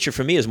 bringing the feature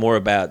for me is more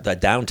about the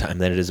downtime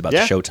than it is about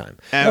Yeah. the showtime.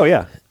 Oh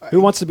yeah, who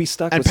wants to be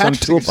stuck And with some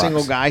Patrick's a toolbox?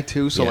 single guy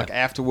too. So Yeah. like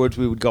afterwards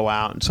we would go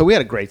out, and so we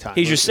had a great time.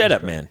 He's It your was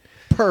setup great. man.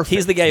 Perfect.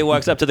 He's the guy who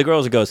walks up to the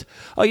girls and goes,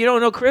 "Oh, you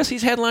don't know Chris?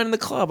 He's headlining the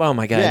club. Oh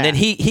my god!" Yeah. And then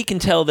he can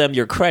tell them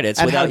your credits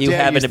And how without you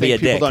dare having to be a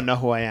think people dick. don't know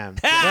who I am.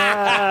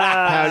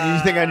 How do you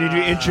think I need to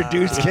be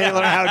introduced,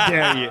 Kaler? How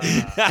dare you?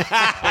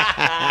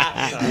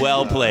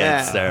 Well played,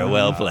 Yeah. sir.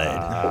 Well played.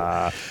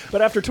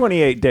 But after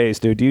 28 days,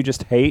 dude, do you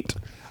just hate?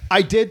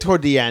 I did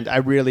toward the end. I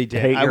really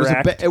did. Hate your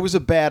act? It was a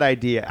bad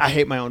idea. I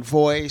hate my own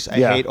voice. I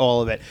Yeah. hate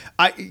all of it.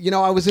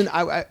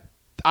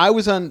 I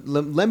was on.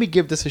 Let me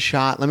give this a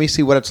shot. Let me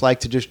see what it's like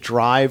to just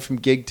drive from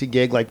gig to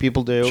gig like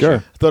people do. Sure.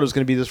 I thought it was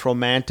going to be this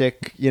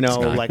romantic,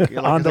 like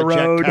On the a Jack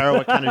road.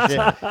 Kerouac kind of shit,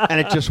 and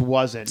it just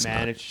wasn't,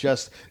 man. It's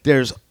just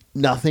there's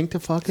nothing to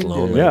fucking do.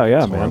 Lonely. Yeah,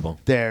 It's man. horrible.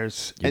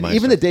 There's You and might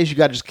even start- the days you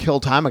got to just kill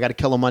time. I got to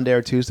kill a Monday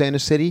or Tuesday in a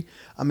city.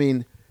 I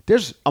mean,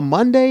 there's a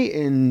Monday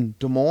in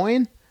Des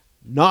Moines.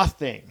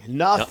 Nothing.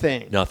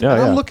 nothing. And Yeah,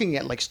 yeah. I'm looking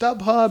at like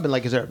StubHub and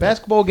like, is there a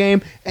basketball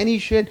game? Any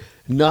shit?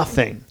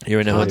 Nothing. You're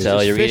in a Concerts,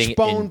 hotel, you're eating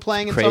Fishbone in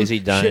playing in crazy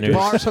some shit diners.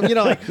 bar, some,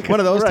 like one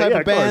of those Right, type yeah,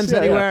 of of course, bands yeah,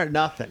 yeah. anywhere.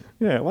 Nothing.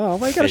 Yeah,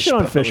 well, I got a shit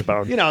on Fishbone.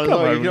 Fishbone. You know,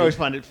 Come you on. can always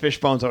find it.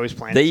 Fishbone's always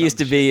playing. They some used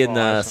to be shit in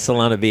bar or something.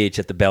 Solana Beach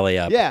at the Belly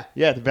Up. Yeah,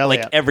 the belly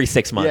Like up. every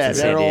 6 months Yeah, in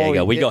San they're all-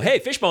 Diego. We'd go, yeah. "Hey,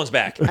 Fishbone's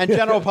back." And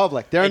General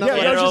Public. They're Yeah, another.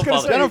 I was just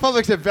gonna say- General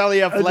Public's at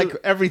belly up like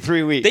every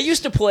 3 weeks. They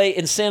used to play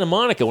in Santa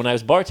Monica when I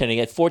was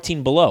bartending at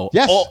 14 Below.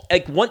 Yes.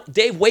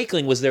 Dave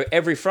Wakeling was there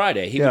every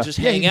Friday. He Yeah. would just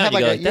hang out. had You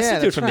go, "That's the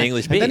dude from the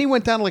English Beat." And then he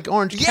went down to like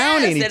Orange Yes,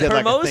 County and he at did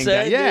like a Hermosa, thing.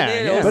 Down. he Yeah,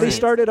 did yeah. over But he Right.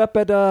 started up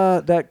at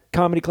that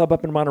comedy club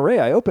up in Monterey.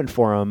 I opened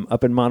for him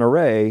up in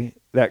Monterey.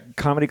 That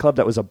comedy club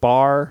that was a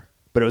bar,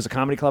 but it was a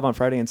comedy club on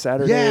Friday and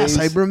Saturdays. Yes,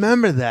 I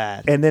remember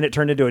that. And then it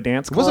turned into a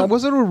dance club.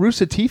 Was it a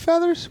Rooster Tea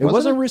Feathers? It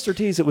wasn't Rooster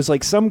Teeth. It was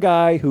like some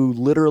guy who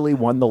literally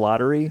won the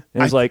lottery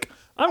and was like,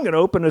 "I'm going to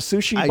open a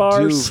sushi I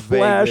bar do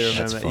slash," vaguely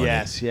remember. funny.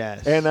 Yes.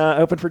 and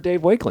opened for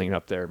Dave Wakeling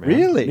up there, man.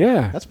 Really?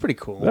 Yeah, That's pretty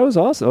cool. that was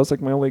awesome. That was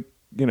like my only,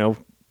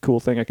 cool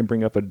thing I can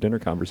bring up at a dinner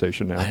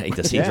conversation now.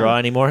 Does he Yeah. draw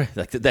anymore?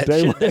 Like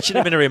that should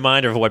have been a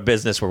reminder of what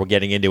business we're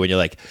getting into when you're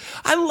like,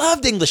 I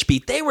loved English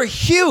Beat. They were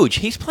huge.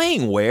 He's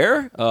playing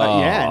where?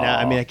 Yeah, no,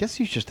 I mean, I guess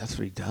that's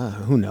what he does.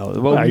 Who knows?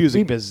 Well, Right.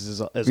 music business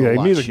is a Yeah,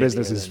 lot music shittier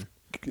business is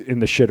than- in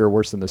the shitter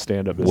worse than the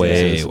stand-up business.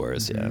 way is.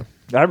 worse, yeah.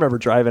 I remember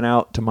driving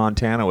out to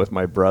Montana with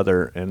my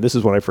brother, and this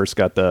is when I first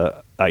got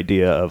the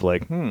idea of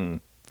like,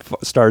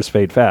 Stars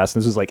Fade Fast.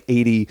 This was like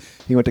 80.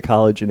 He went to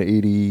college in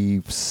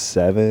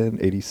 87,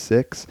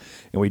 86.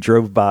 And we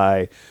drove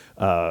by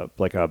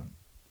like a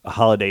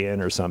Holiday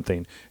Inn or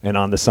something. And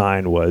on the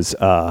sign was,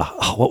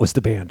 what was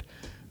the band?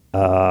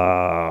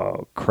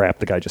 Crap,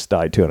 the guy just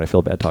died too, and I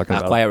feel bad talking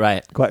about Quiet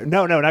Riot.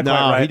 No, not Quiet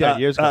Riot. He died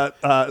years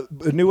ago.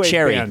 New Wave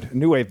Cherry. band.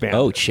 New Wave band.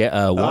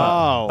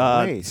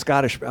 Wait.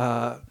 Scottish.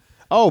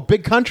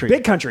 Big Country.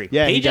 Big Country.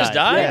 Yeah, He just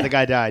died? Yeah, the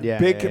guy died. Yeah,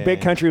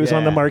 Big Country was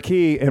on the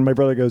marquee, and my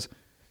brother goes,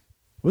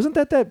 "Wasn't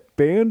that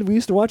band we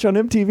used to watch on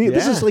MTV?"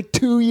 This Yeah. is like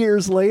 2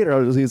 years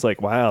later. He's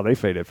like, "Wow, they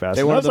faded fast."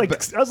 They And were I was like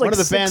one of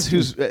the 16. bands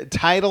whose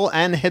title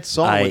and hit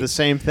song were the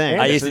same thing.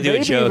 I used to do a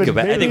Maybe joke even-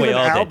 about. I maybe think we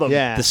even all album. did.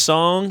 Yeah. The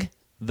song,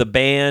 the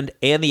band,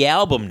 and the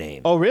album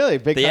name. Oh, really?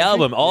 Big The Country?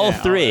 album, all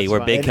Yeah. three that's were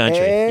funny. Big Country.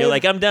 And- You're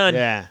like, I'm done.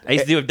 Yeah. I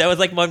used to do it. That was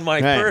like one of my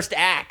Right. first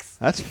acts.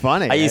 That's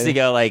funny. I used to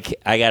go like,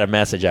 I got a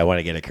message I want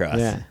to get across.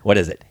 Yeah. What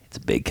is it? It's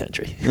a Big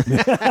Country.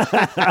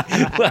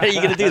 Why are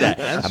you going to do that?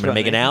 I'm going to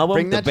make an album,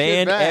 Bring the that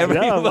shit band, back.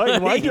 everybody.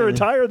 Why'd you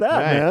retire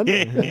that,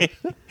 Right. man?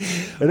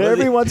 And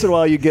every once in a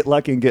while, you get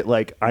lucky and get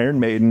like Iron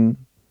Maiden,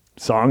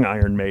 song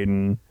Iron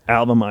Maiden,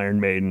 album Iron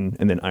Maiden,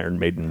 and then Iron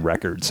Maiden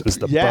records as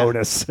the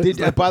bonus.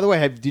 By the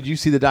way, did you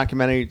see the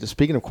documentary?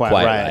 Speaking of Quiet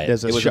Quiet Riot, Riot.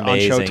 there's a It was show on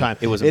amazing. Showtime.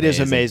 It was It is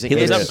amazing. He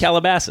lives It up is- in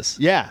Calabasas.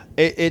 Yeah,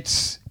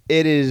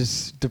 it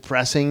is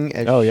depressing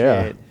as Oh,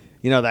 yeah. shit.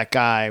 You know that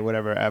guy,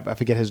 whatever, I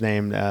forget his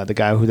name, the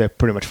guy who they're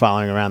pretty much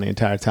following around the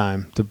entire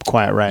time, the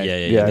Quiet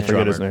Riot. Yeah, I the forget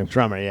drummer. his name.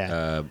 Drummer,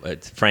 yeah.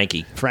 It's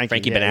Frankie. Frankie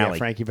Benally. Yeah,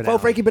 Frankie Benally. Oh,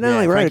 Frankie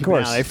Benally, right, Frankie of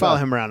course. Benally. They follow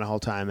him around the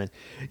whole time. And,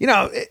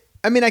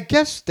 I mean, I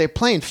guess they're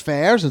playing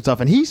fairs and stuff.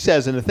 And he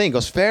says in the thing,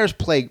 goes, fairs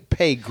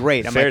pay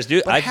great. I'm Fairs like,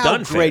 do. but I've how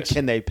done great fairs.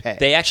 can they pay?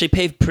 They actually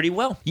pay pretty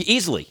well.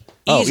 Easily.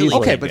 Oh, Easily.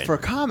 okay, pay but good. for a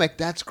comic,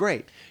 that's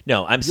great.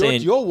 No, I'm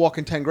saying. You're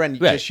walking 10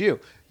 grand, Right. just you.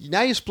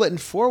 Now you're splitting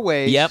 4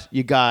 ways. Yep.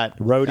 You got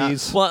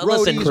Roadies. Well,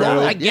 roadies, listen, all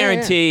I that.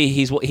 guarantee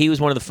he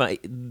was one of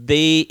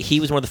the he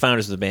was one of the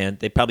founders of the band.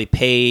 They probably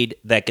paid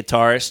that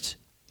guitarist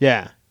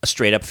Yeah. a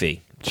straight up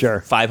fee.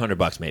 Sure.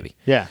 $500 maybe.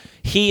 Yeah.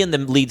 He and the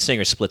lead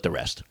singer split the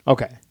rest.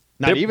 Okay.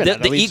 Not even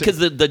that. Because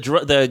the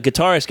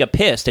guitarist got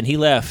pissed and he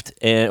left,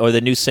 or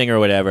the new singer or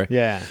whatever.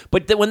 Yeah.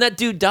 But when that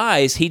dude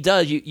dies,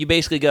 you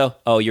basically go,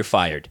 oh, you're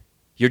fired.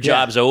 Your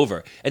job's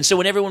over. And so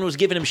when everyone was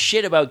giving him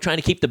shit about trying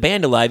to keep the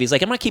band alive, he's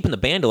like, I'm not keeping the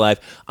band alive.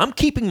 I'm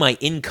keeping my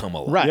income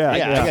alive. Right. Yeah, I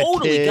yeah.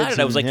 totally kids got it.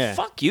 I was like, and- yeah.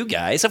 fuck you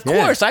guys. Of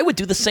Yeah. course, I would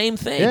do the same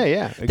thing. Yeah,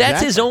 yeah, That's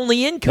his exactly.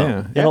 only income.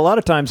 Yeah. And a lot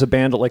of times a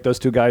band like those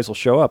two guys will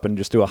show up and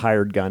just do a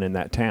hired gun in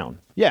that town.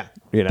 Yeah.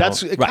 You know?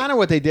 That's Right. kind of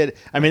what they did.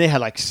 I mean, they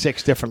had like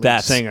 6 different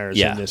lead singers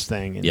yeah. in this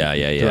thing. And Yeah.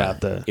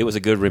 Throughout the. It was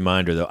a good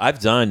reminder, though. I've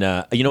done,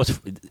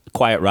 what's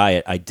Quiet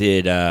Riot? I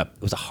did, it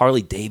was a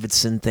Harley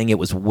Davidson thing. It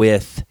was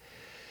with,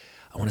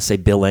 I want to say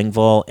Bill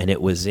Engvall, and it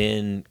was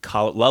in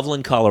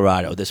Loveland,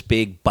 Colorado, this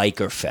big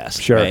biker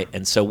fest. Sure. Right?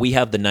 And so we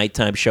have the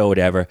nighttime show,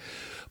 whatever.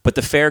 But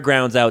the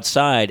fairgrounds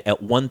outside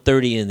at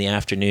 1:30 in the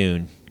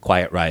afternoon,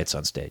 Quiet Riot's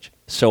on stage.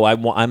 So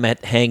I'm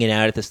hanging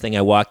out at this thing.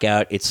 I walk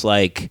out. It's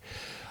like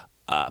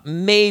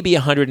maybe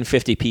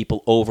 150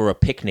 people over a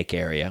picnic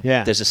area.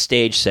 Yeah. There's a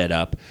stage set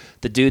up.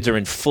 The dudes are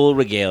in full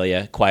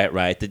regalia, Quiet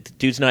Riot. The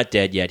dude's not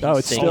dead yet. Oh, He's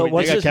it's singing. still- This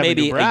they got was Kevin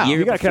maybe Dubrow. a year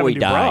You got before he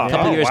Kevin died. Dubrow. A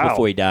couple Oh, years wow.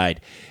 before he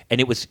died.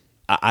 And it was,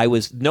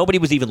 nobody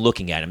was even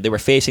looking at him. They were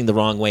facing the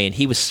wrong way, and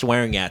he was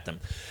swearing at them.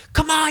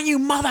 Come on, you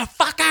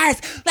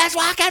motherfuckers! Let's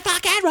rock and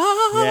fucking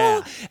roll!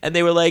 Yeah. And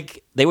they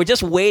were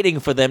just waiting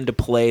for them to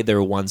play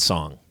their one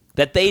song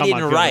that they Come on, didn't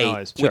Feel the write,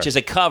 Noise. which Sure. is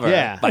a cover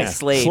Yeah. by Yeah.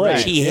 Slade, Slade.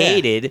 which he Yeah.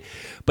 hated,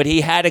 but he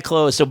had to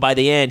close. So by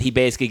the end, he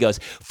basically goes,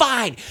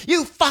 "Fine,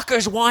 you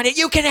fuckers want it.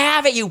 You can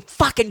have it, you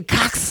fucking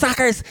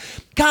cocksuckers.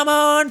 Come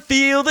on,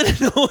 feel the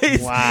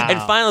noise." Wow.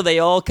 And finally, they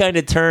all kind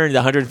of turned. The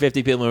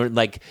 150 people were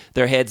like,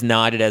 their heads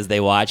nodded as they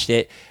watched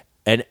it.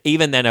 And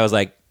even then, I was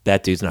like,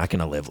 that dude's not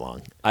going to live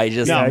long. I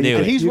just No, knew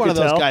and it. he's You one could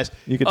of those tell? guys.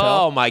 You could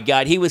tell. Oh my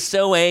God, he was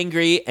so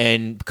angry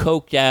and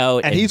coked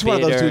out, And he's one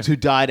of those bitter. dudes who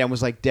died and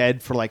was like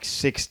dead for like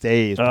 6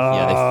 days.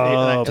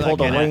 Oh, they-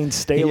 pulled a like, Lane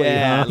Staley,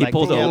 huh? He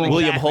pulled a William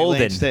exactly, Holden.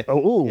 Lane Sta-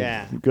 Oh,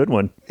 yeah. good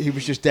one. He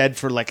was just dead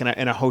for like in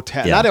a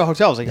hotel, Yeah. not in a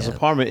hotel. It was like his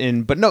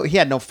apartment but no, he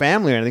had no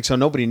family or anything, so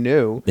nobody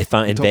knew. They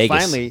found in until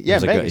Vegas. Finally, It yeah,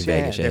 was like Vegas. in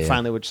Vegas, They yeah.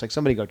 finally were just like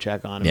somebody go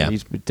check on him. Yeah. And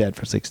he's been dead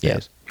for 6 Yeah.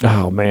 days.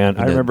 Oh man,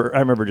 I did.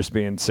 remember just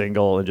being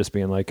single and just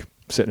being like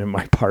sitting in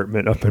my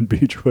apartment up in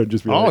Beechwood,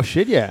 just being Oh like,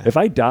 shit, yeah. If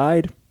I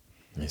died,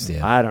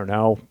 Yeah. I don't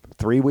know,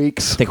 3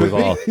 weeks. I think we've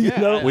all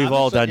Yeah, we've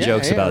all done yeah,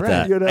 jokes yeah, about right.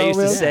 that. You know, I used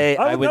to man? say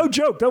I would. no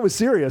joke. That was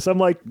serious. I'm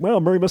like, well,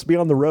 Murray must be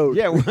on the road.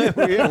 Yeah,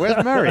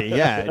 where's Murray?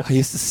 Yeah, I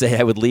used to say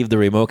I would leave the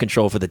remote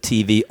control for the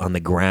TV on the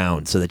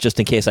ground so that just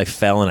in case I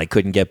fell and I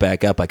couldn't get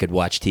back up, I could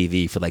watch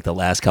TV for like the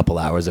last couple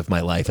hours of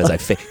my life as I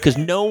because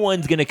no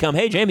one's gonna come.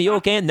 Hey, Jamie, you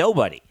okay?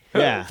 Nobody.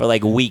 Yeah. For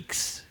like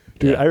weeks.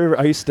 Dude, Yeah. I remember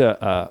I used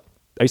to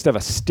have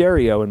a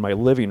stereo in my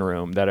living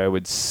room that I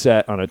would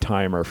set on a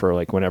timer for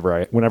like whenever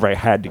I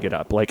had to get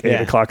up, like 8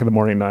 Yeah. o'clock in the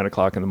morning, 9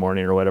 o'clock in the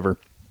morning, or whatever.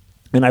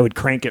 And I would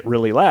crank it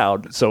really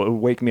loud, so it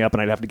would wake me up,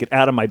 and I'd have to get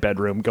out of my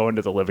bedroom, go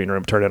into the living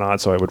room, turn it on,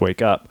 so I would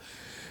wake up.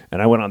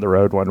 And I went on the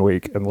road one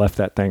week and left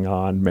that thing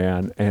on,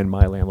 man, and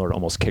my landlord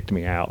almost kicked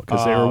me out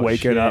because they were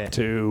waking up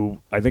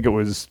to, I think it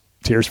was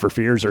Tears for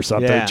Fears or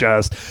something,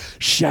 just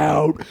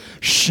shout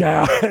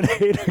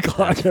at 8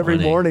 o'clock every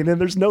morning, and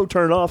there's no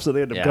turn off, so they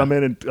had to come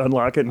in and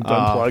unlock it and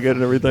unplug it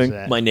and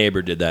everything. My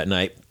neighbor did that,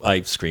 and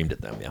I screamed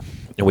at them,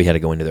 and we had to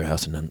go into their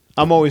house and then.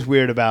 I'm always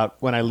weird about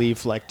when I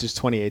leave, like, just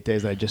 28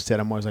 days that I just did.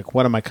 I'm always like,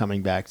 what am I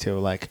coming back to?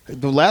 Like,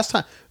 the last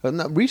time,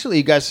 recently,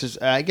 you guys,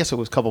 I guess it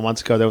was a couple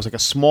months ago, there was like a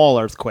small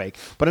earthquake,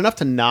 but enough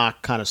to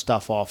knock kind of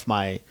stuff off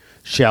my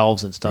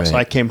shelves and stuff. Right. So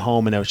I came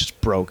home and there was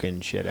just broken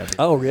shit everywhere.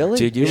 Oh, really?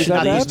 Dude, you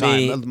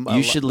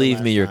should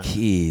leave me your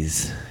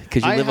keys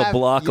because you live a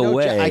block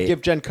away. I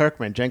give Jen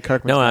Kirkman.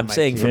 No, I'm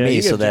saying for me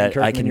so that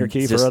I can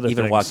just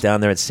even walk down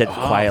there and sit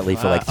quietly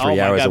for like 3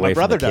 hours away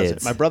from the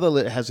kids. My brother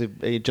does it. My brother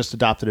has just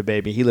adopted a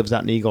baby. He lives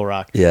out in Eagle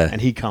Rock. Yeah, and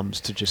he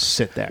comes to just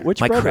sit there.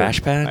 My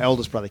crash pad? My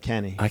oldest brother,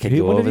 Kenny. I could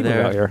go over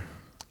there.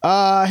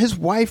 His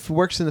wife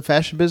works in the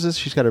fashion business.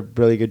 She's got a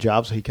really good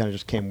job, so he kind of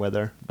just came with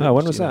her. Oh,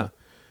 when was that?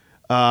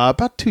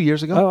 About 2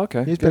 years ago. Oh,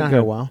 okay. He's been out here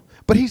a while.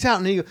 But he's out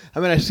in Eagle. I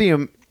mean, I see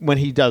him when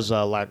he does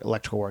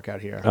electrical work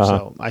out here.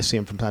 So I see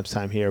him from time to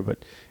time here.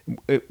 But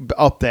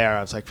up there,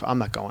 I was like, I'm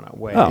not going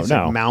away. Oh, it's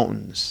no. like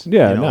mountains.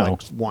 Yeah,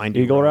 like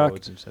winding Eagle roads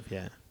Rock and stuff.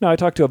 Yeah. No, I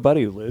talked to a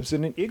buddy who lives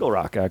in Eagle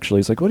Rock, actually.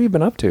 He's like, what have you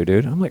been up to,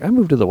 dude? I'm like, I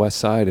moved to the west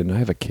side and I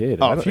have a kid.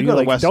 Oh, if you go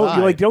to the west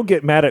side. Don't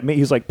get mad at me.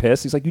 He's like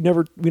pissed. He's like, we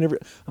never.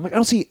 I'm like, I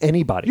don't see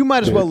anybody. You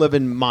might as well live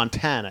in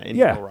Montana in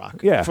Eagle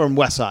Rock. Yeah. From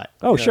west side.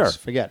 Oh, sure.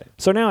 Forget it.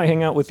 So now I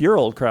hang out with your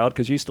old crowd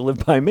because you used to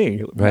live by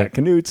me. Right. Matt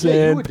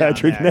Knutson,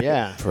 Patrick.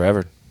 Yeah.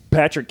 Forever.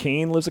 Patrick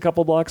Keane lives a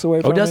couple blocks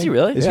away from me. Oh, does he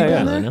really? Is he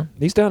down there?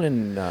 He's down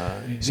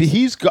in...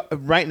 See,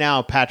 right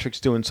now, Patrick's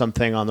doing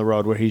something on the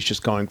road where he's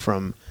just going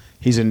from...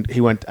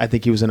 I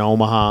think he was in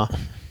Omaha,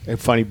 at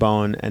Funny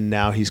Bone, and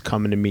now he's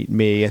coming to meet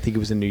me. I think he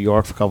was in New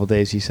York for a couple of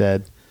days, he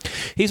said.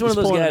 He's one of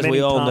those guys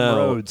we all know.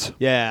 Rhodes.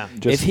 Yeah.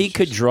 If he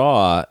could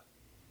draw...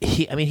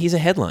 he's a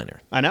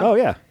headliner. I know. Oh,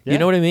 yeah. You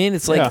know what I mean?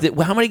 It's like,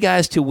 how many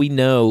guys do we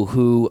know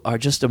who are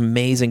just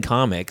amazing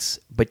comics,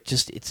 but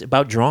just it's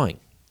about drawing?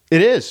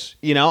 It is,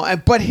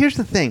 but here's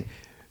the thing.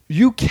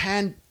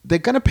 They're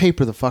going to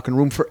paper the fucking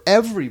room for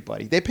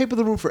everybody. They paper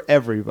the room for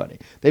everybody.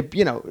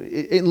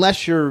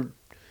 Unless you're,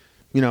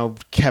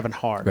 Kevin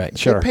Hart. Right,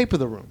 sure. They paper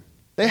the room.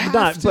 They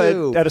have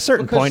to. But at a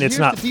certain point, it's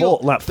not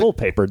full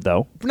papered,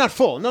 though. Not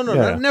full. No,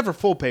 never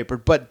full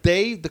papered. But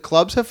the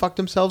clubs have fucked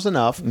themselves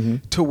enough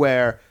to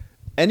where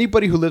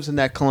anybody who lives in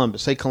that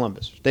Columbus,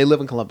 they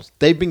live in Columbus.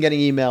 They've been getting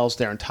emails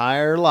their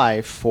entire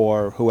life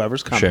for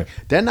whoever's coming. Sure.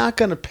 They're not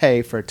going to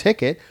pay for a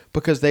ticket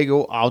because they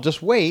go, I'll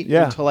just wait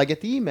until I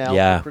get the email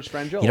from Chris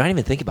Franjola. You don't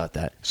even think about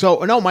that. So,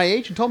 no, my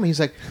agent told me,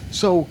 he's like,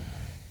 so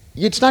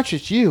it's not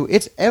just you,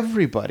 it's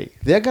everybody.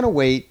 They're going to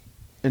wait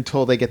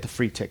until they get the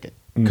free ticket.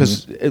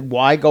 Because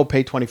why go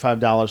pay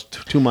 $25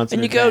 2 months in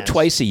advance? And you go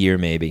twice a year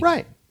maybe.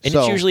 Right. And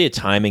it's usually a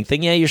timing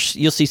thing. Yeah,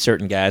 you'll see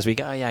certain guys where you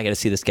go, oh, yeah, I got to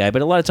see this guy.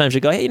 But a lot of times you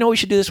go, hey, you know what we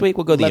should do this week?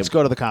 Let's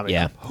go to the comedy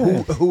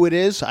club. Who it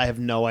is, I have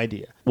no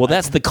idea. Well,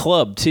 that's the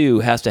club, too,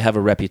 has to have a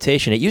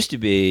reputation. It used to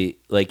be,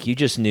 like, you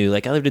just knew,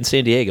 like, I lived in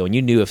San Diego, and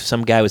you knew if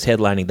some guy was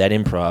headlining that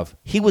improv,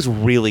 he was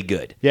really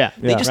good. Yeah.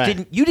 They just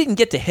you didn't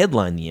get to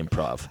headline the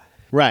improv.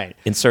 Right.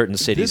 In certain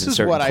cities and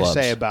certain clubs. This is what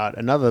I say about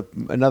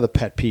another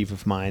pet peeve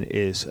of mine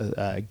is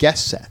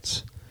guest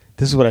sets.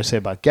 This is what I say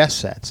about guest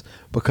sets,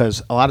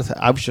 because a lot of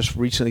I was just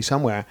recently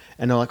somewhere,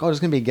 and they're like, "Oh, there's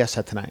going to be a guest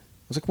set tonight."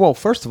 I was like, "Well,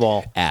 first of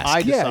all,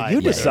 I decide." Yeah,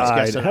 you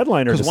decide.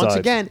 Headliner decides. Because once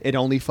again, it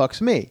only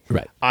fucks me.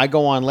 Right. I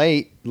go on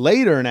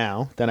later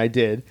now than I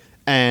did,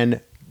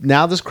 and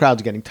now this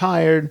crowd's getting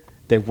tired.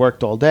 They've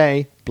worked all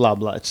day. Blah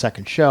blah. It's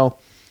second show,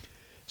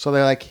 so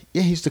they're like,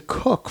 "Yeah, he's the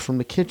cook from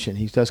the kitchen.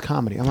 He does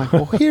comedy." I'm like,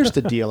 "Well, here's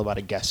the deal about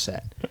a guest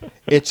set.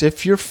 It's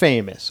if you're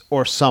famous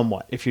or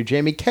somewhat. If you're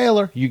Jamie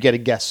Kaler, you get a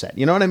guest set.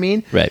 You know what I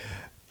mean?" Right.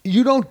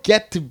 You don't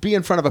get to be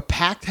in front of a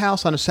packed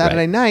house on a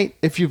Saturday night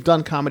if you've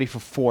done comedy for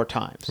 4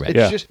 times. Right.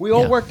 It's just we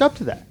all worked up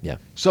to that. Yeah.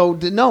 So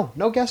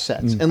no guest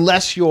sets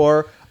unless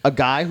you're a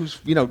guy who's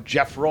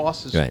Jeff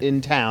Ross is in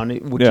town,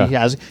 which he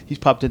has. He's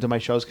popped into my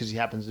shows because he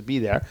happens to be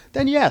there.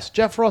 Then yes,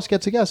 Jeff Ross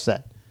gets a guest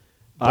set.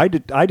 I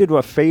did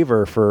a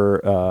favor for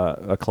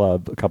a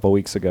club a couple of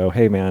weeks ago.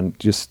 Hey man,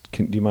 do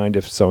you mind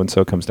if so and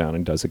so comes down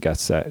and does a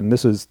guest set? And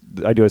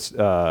I do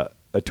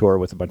a tour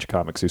with a bunch of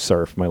comics who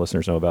surf. My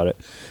listeners know about it.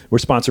 We're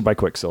sponsored by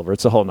Quicksilver.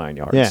 It's the whole 9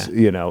 yards.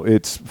 Yeah.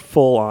 It's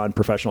full on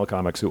professional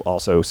comics who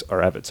also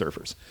are avid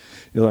surfers.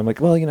 I'm like,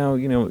 well, you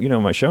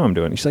know my show I'm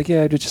doing. She's like,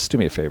 yeah, just do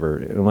me a favor.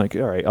 And I'm like,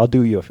 all right, I'll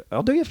do you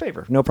a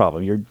favor. No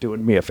problem. You're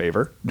doing me a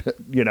favor.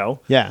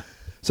 Yeah.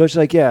 So she's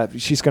like, yeah,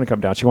 she's going to come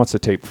down. She wants to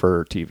tape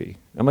for TV.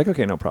 I'm like,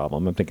 okay, no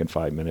problem. I'm thinking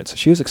 5 minutes.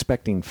 She was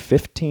expecting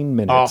 15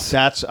 minutes. Oh,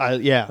 that's,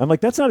 I'm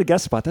like, that's not a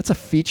guest spot. That's a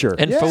feature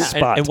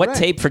spot. And what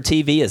tape for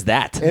TV is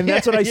that? And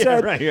that's what I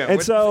said. Right, yeah.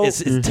 And so is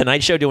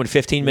Tonight Show doing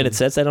 15-minute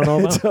sets I don't know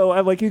about? So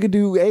I'm like, you could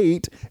do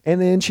 8. And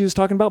then she was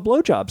talking about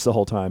blowjobs the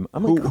whole time.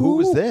 I'm like, who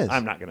was this?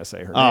 I'm not going to say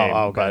her name.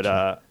 Oh,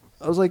 gotcha.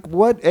 But I was like,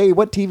 what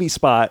TV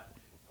spot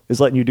is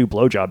letting you do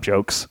blowjob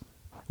jokes?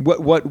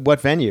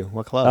 What venue?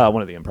 What club?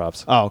 One of the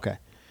improvs. Oh, okay.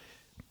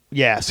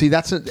 Yeah, see,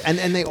 that's and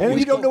they And always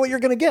you don't know what you're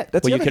going to get.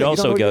 That's Well, the you other could thing.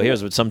 also don't know go. what you're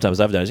Here's what sometimes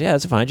I've done is, yeah,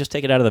 that's fine. Just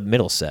take it out of the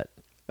middle set.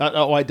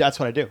 that's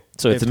what I do.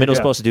 So if the middle's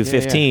supposed to do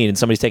 15 and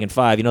somebody's taking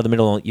 5, the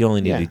middle you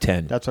only need to do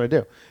 10. That's what I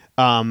do.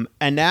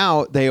 And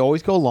now they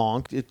always go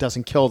long. It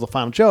doesn't kill the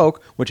final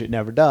joke, which it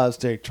never does.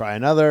 They try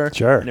another.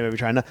 Sure. And then maybe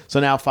try another. So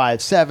now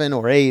 5, 7,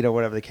 or 8, or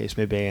whatever the case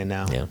may be. And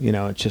now,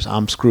 it's just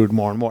I'm screwed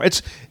more and more.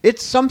 It's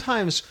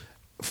sometimes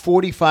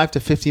 45 to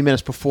 50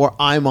 minutes before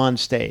I'm on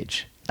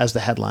stage as the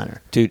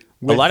headliner. Dude,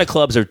 a lot of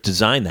clubs are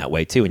designed that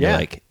way, too. And you're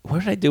like, what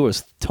did I do? It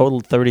was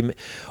total 30.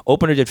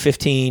 Opener did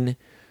 15.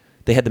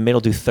 They had the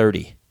middle do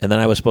 30. And then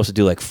I was supposed to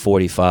do like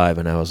 45.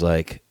 And I was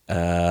like,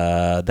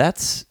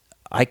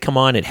 I come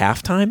on at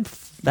halftime?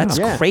 That's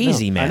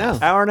crazy, man. I know.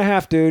 Hour and a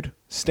half, dude.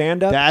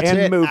 Stand up That's and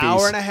it. movies.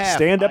 Hour and a half.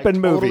 Stand up I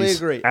and totally movies.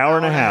 agree. Hour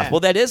and a half.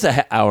 Well, that is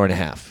an hour and a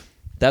half.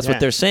 That's Yeah.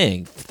 what they're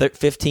saying.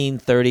 15,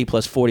 30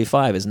 plus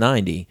 45 is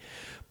 90.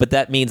 But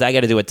that means I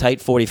got to do a tight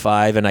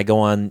 45, and I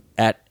don't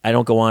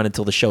go on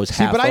until the show's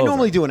half But I over.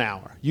 normally do an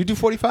hour. You do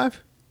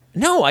 45?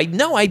 No, I do.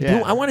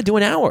 I want to do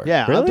an hour.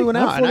 Yeah, Really? I'll do an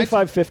hour. I'm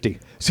 45.50.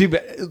 See,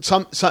 but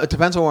it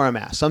depends on where I'm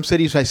at. Some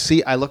cities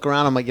I look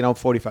around, I'm like,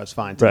 45 is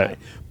fine tonight. Right.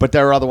 But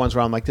there are other ones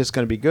where I'm like, this is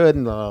going to be good,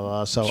 and blah, blah,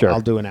 blah, so Sure.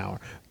 I'll do an hour.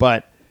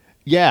 But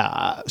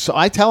yeah, so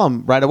I tell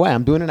them right away,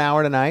 I'm doing an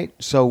hour tonight.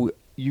 So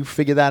you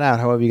figure that out.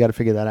 However, you got to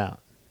figure that out.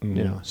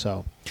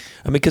 So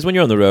I mean, because when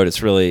you're on the road,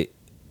 it's really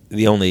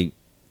the only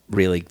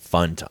really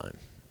fun time.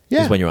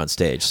 Yeah. Is when you're on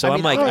stage. So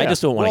I'm like, I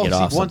just don't want to get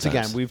off. Once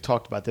sometimes. again, we've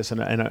talked about this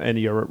in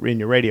your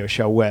radio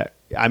show. Where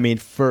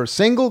for a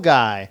single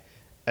guy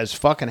as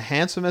fucking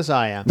handsome as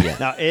I am,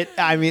 now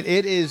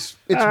it's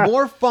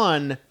more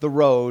fun the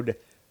road,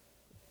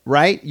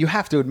 right? You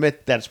have to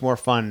admit that it's more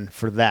fun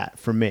for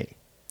me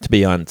to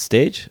be on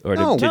stage or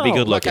to be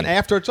good like looking.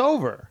 after it's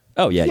over.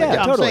 Oh yeah,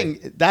 I'm totally.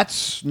 saying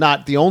that's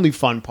not the only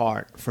fun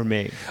part for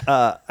me.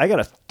 I got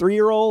a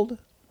 3-year-old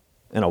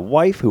and a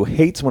wife who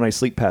hates when I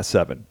sleep past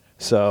 7.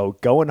 So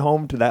going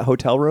home to that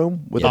hotel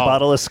room with a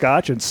bottle of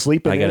scotch and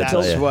sleeping I in got to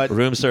until tell you, what-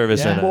 room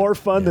service Yeah. and more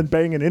fun than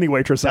banging any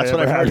waitress That's I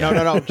what ever I've heard.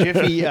 had.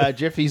 No.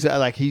 Jiffy's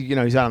like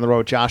he's out on the road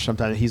with Josh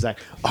sometimes. He's like,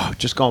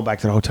 just going back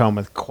to the hotel room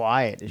with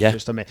quiet. It's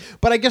just amazing.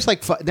 But I guess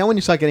then when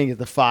you start getting into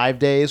the 5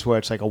 days where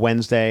it's like a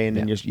Wednesday and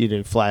then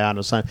you fly out on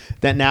a Sunday,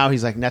 then now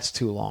he's like, that's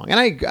too long. And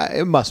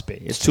it must be.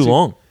 It's too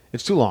long.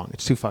 It's too long.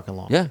 It's too fucking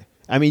long. Yeah.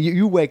 I mean,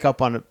 you wake up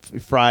on a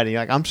Friday, you're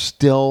like, I'm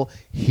still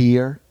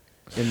here.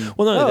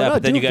 Well, not only that,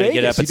 but then do you got to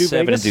get up Vegas. at You do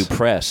 7 and Vegas? do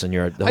press, and the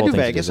I whole do thing's a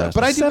Vegas, disaster.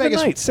 but I do 7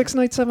 Vegas. nights, 6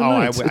 nights, 7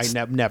 nights.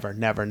 I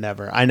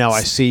never. I know.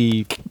 I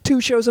see.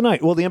 2 shows a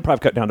night. Well, the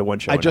Improv cut down to 1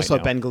 show. I just saw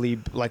Ben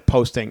Galib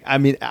posting. I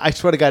mean, I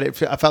swear to God, I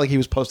felt like he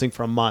was posting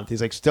for a month.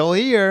 He's like, still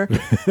here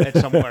at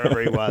somewhere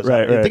wherever he was.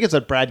 Right. I think it's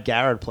at Brad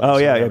Garrett place. Oh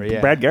or yeah, whatever,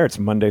 Brad Garrett's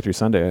Monday through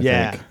Sunday. I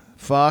think.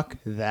 Fuck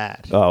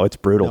that. Oh, it's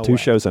brutal. No 2 way.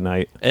 shows a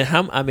night. And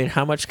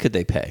how much could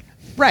they pay?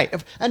 Right.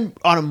 And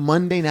on a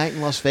Monday night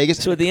in Las Vegas.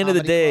 So at the end of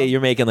the day, you're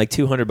making like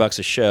 $200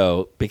 a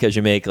show because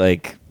you make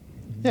like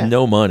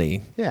no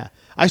money. Yeah.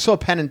 I saw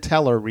Penn and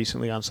Teller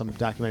recently on some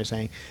documentary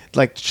saying,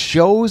 like,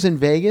 shows in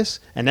Vegas,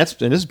 and this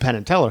is Penn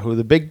and Teller,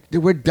 who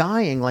we're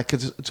dying, like,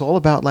 'cause it's all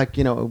about, like,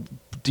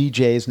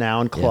 DJs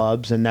now and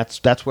clubs, and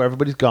that's where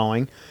everybody's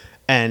going,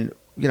 and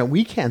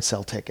we can't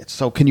sell tickets.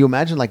 So can you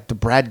imagine, like, the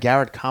Brad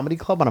Garrett Comedy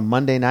Club on a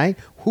Monday night?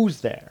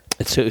 Who's there?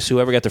 It's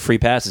whoever got the free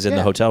passes in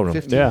the hotel room.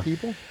 15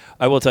 people.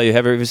 I will tell you.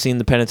 Have you ever seen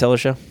the Penn and Teller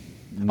show?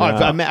 No.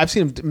 I've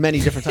seen him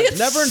many different times.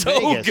 Never in so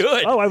Vegas.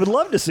 good. Oh, I would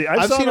love to see.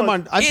 I've seen him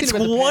on. I've It's seen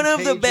him at the one Penn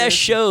of the best Pages.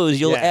 shows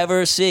you'll Yeah.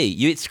 ever see.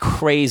 It's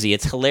crazy.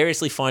 It's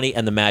hilariously funny,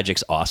 and the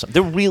magic's awesome.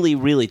 They're really,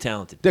 really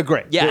talented. They're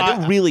great. Yeah,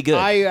 they're really good.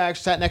 I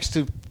sat next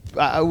to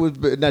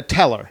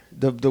Teller,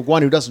 the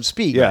one who doesn't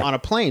speak, Yeah. on a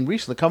plane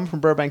recently, coming from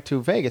Burbank to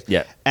Vegas.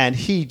 Yeah. And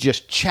he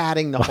just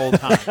chatting the whole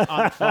time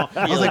on the phone.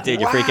 I was like, dude,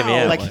 you're freaking me wow.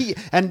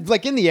 out.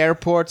 Like in the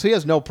airport, so he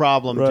has no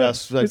problem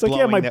just like He's like,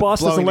 yeah, my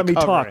boss doesn't let me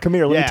talk. Come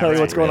here, let me tell you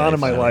what's going on in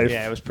my life.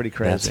 Yeah, it was pretty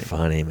crazy. That's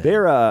funny,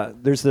 man.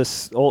 There's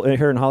this old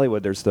here in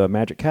Hollywood. There's the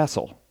Magic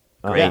Castle.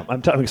 Great.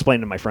 I'm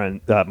explaining to my friend,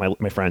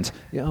 my friends.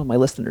 Yeah, my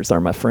listeners are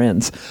my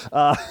friends.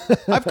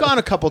 I've gone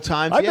a couple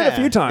times. I've been a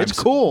few times. It's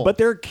cool. but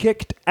they're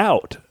kicked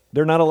out.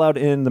 They're not allowed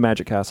in the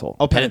Magic Castle.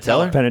 Oh, Penn and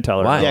Teller? Penn and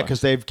Teller. Why? Yeah,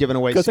 because they've given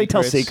away Because they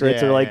tell secrets.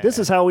 Yeah, They're like, yeah, this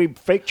yeah. is how we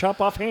fake chop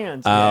off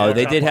hands. Oh,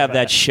 they did have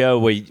that show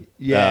where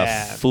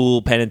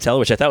fool Penn and Teller,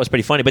 which I thought was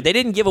pretty funny. But they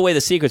didn't give away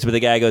the secrets. But the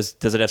guy goes,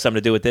 "Does it have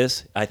something to do with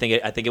this?" I think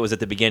it was at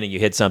the beginning. You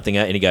hit something,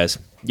 and he goes,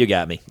 "You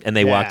got me," and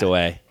they walked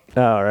away.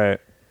 Oh, right.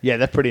 Yeah,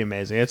 they're pretty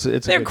amazing. It's They're a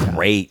good time.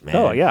 great, man.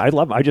 Oh, yeah.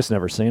 I just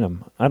never seen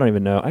them. I don't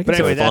even know. But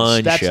anyway,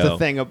 fun that's show. the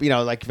thing of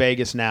like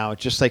Vegas now.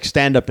 It's just like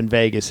stand up in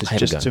Vegas is haven't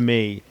just gone. to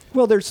me.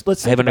 Well, let's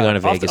I haven't think gone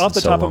about to it. Vegas off in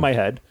the so top long. of my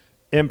head.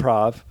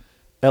 Improv,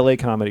 LA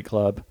Comedy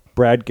Club,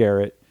 Brad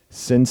Garrett,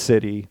 Sin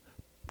City,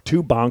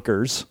 2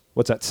 Bonkers,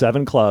 what's that?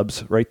 7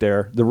 clubs right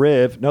there. The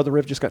Riv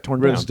just got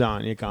torn Riv's down.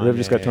 done. You're gone. Riv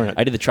just got torn down.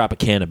 I did the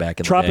Tropicana back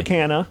in the day.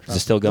 Tropicana. Is it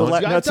still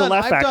going? No, it's the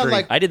Laugh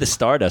Factory. I did the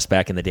Stardust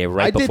back in the day,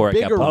 right before it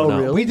got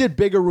blown up. We did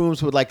bigger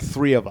rooms with like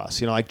 3 of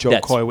us, like Joe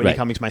Coy, Whitney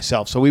Cummings,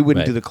 myself. So we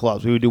wouldn't do the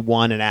clubs. We would do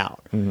one and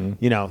out,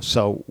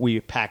 so we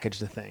packaged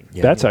the thing.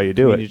 Yeah. That's how you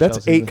do it.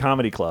 That's 8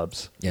 comedy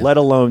clubs, let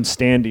alone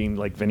standing.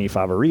 Like Vinny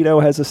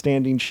Favorito has a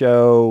standing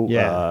show.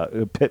 Yeah.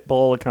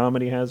 Pitbull, a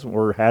comedy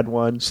had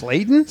one.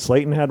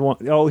 Slayton had one.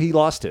 Oh, he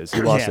lost his.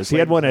 He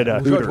had one at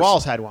George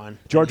Wallace had one.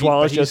 George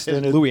Wallace just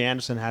did it. Louis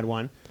Anderson had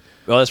one.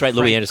 Oh, that's right.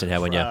 Louis Anderson had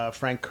one, yeah.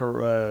 Frank,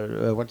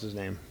 what's his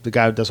name? The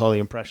guy who does all the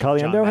impressions.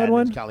 Caliendo had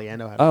one?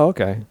 Caliendo had one. Oh,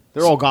 okay.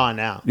 They're all gone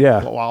now.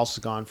 Yeah. Wallace is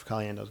gone.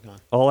 Caliendo's gone.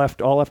 All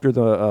after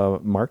the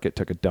market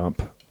took a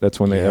dump. That's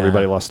when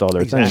everybody lost all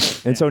their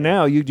things. And so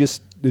now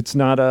it's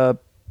not a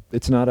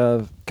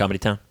Comedy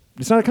Town.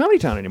 It's not a comedy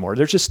town anymore.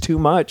 There's just too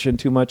much.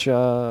 It's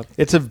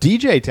a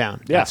DJ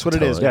town. Yeah, that's what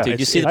it is. Yeah. Dude,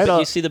 you see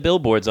the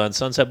billboards on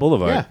Sunset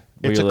Boulevard. Yeah.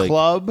 It's a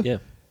club. Yeah.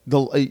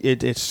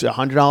 It's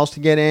 $100 to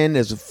get in.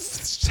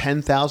 There's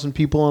 10,000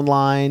 people in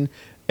line.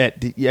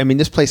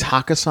 This place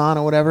Hakkasan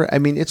or whatever.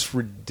 It's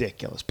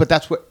ridiculous. But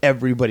that's where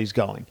everybody's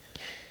going.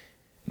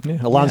 Yeah.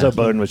 Alonzo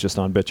Bowden was just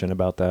on bitching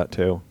about that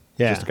too.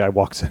 Yeah. Just a guy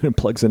walks in and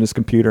plugs in his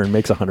computer and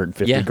makes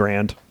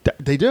 $150,000.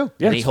 They do.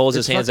 Yeah. And he holds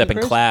his hands up and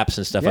claps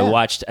and stuff. Yeah. I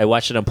watched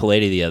it on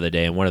Pallady the other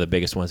day, and one of the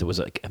biggest ones. It was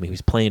like, he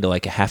was playing to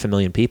like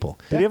 500,000 people.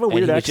 Did he have a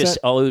weird accent?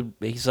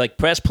 He's like,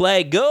 press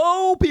play,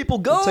 go people,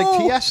 go. It's like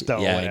Tiesto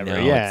or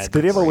whatever. Yeah.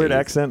 Did he have a weird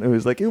accent? It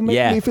was like, you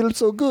make me feel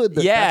so good.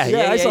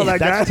 I saw that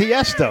guy. That's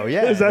Tiesto.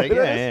 Yeah. Is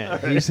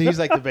that He's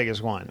like the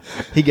biggest one.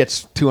 He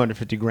gets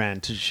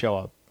 $250,000 to show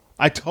up.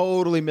 I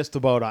totally missed the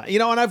boat on.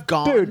 And I've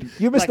gone. Dude,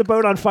 you missed the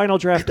boat on Final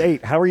Draft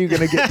 8. How are you going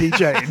to get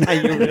DJing?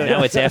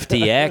 Now it's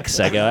FTX.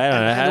 I go, I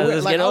don't know. How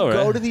does this get over?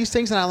 I'll go to these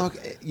things and I look,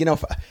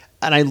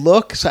 and I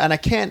look, and I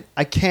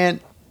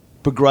can't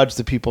begrudge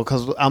the people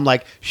because I'm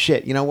like,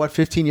 shit, you know what?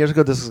 15 years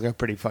ago, this was a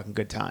pretty fucking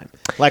good time.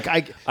 Like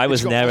I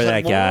was never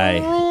that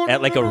guy.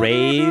 At like a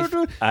rave,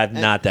 I'm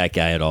not that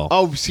guy at all.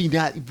 Oh, see,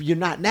 you're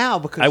not now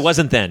because I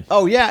wasn't then.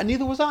 Oh yeah,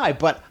 neither was I.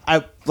 But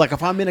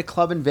if I'm in a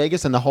club in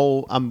Vegas and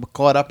I'm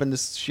caught up in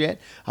this shit,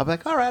 I'll be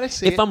like, all right, I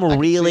see. If I'm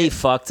really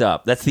fucked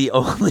up, that's the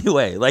only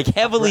way. Like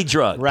heavily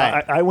drugged.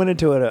 Right. I went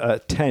into a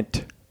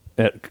tent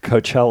at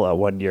Coachella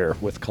one year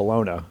with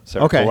Kelowna,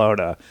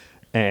 Kelowna,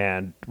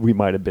 and we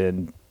might have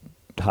been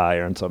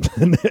high on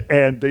something,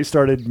 and they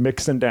started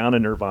mixing down a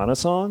Nirvana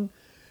song.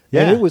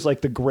 Yeah, and it was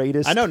like the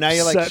greatest. I know. Now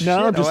you're like,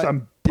 now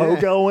I'm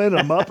pogoing,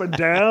 I'm up and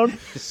down.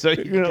 So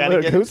you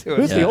gotta get into it.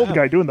 Who's the old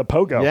guy doing the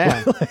pogo?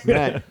 Yeah,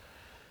 right.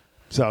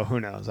 So who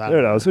knows? I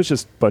don't know. It's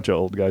just a bunch of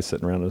old guys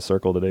sitting around in a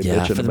circle today.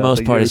 Yeah, for the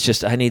most part, it's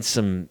just I need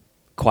some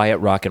quiet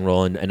rock and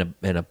roll and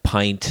a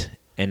pint.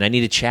 And I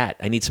need a chat.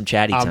 I need some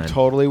chatty time. I'm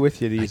totally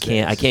with you these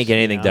days. I can't get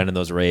anything done in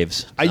those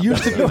raves. I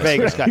used to be a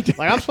Vegas guy.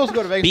 Like I'm supposed to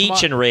go to Vegas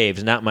Beach and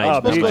raves, not my. I'm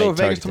supposed to go to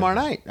Vegas tomorrow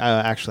night.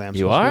 Actually, I'm.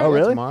 You are? Oh,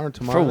 really? Tomorrow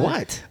For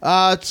night.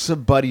 what? It's a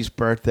buddy's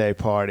birthday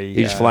party.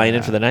 You just flying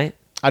in for the night?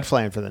 I'd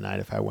fly in for the night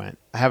if I went.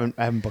 I haven't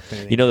booked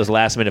anything. Those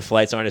last minute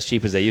flights aren't as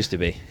cheap as they used to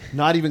be.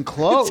 Not even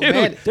close, Dude,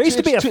 man. There used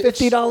to be a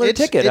 $50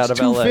 ticket out of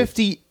LA. It's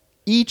 $250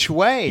 each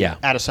way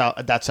out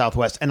of that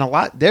Southwest, and a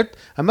lot there.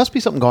 Must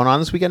be something going on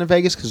this weekend in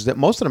Vegas because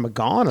most of them are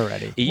gone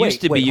already. It used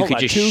to be you could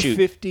just shoot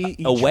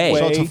 $250 away.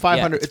 So it's a $500.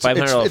 Yeah, it's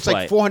 $500 it's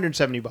like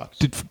 $470.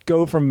 To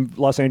go from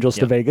Los Angeles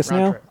to Vegas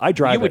now? Trip. I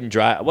drive. You wouldn't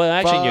drive. Well,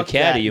 actually, in your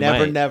caddy, you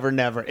might.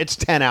 Never. It's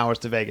 10 hours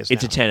to Vegas.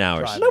 It's now. 10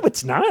 hours. Drive. No,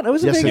 it's not. I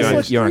was in Yes, Vegas it like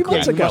is. 3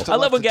 months you ago. must have I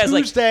love when left guys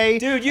like, Tuesday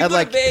dude, you at go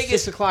like to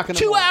Vegas 6 o'clock in the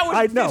 2 morning. hours,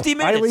 I know. 50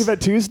 minutes. I leave at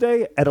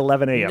Tuesday at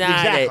 11 a.m. Nah,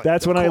 Exactly.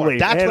 That's when I leave.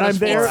 That's and when I'm it's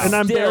there, 4 and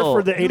I'm there Still,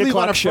 for the you 8 leave on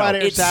o'clock a show. Friday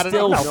or It's Saturday?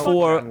 still No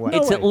four. fucking way.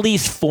 It's No at way.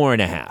 least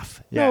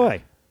 4.5. No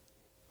way.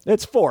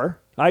 It's 4.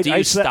 Do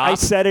you stop? I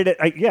set it at,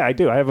 I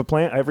do. I have a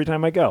plan every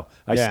time I go.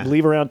 I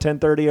leave around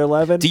 10:30 or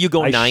 11. Do you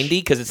go 90?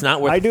 Because it's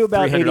not worth I do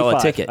about $300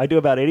 $85. ticket. I do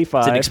about 85.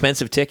 It's an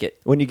expensive ticket.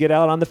 When you get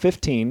out on the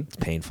 15, It's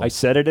painful. I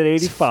set it at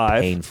 85.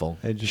 It's painful.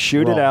 They just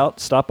Shoot roll. it out.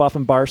 Stop off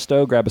in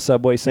Barstow. Grab a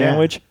Subway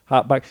sandwich.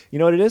 Hot bike. You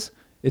know what it is?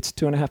 It's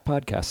 2.5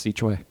 podcasts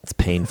each way. It's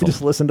painful.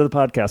 Just listen to the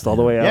podcast all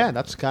the way out. Yeah,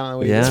 that's kind of the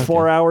way. Yeah. it It's is.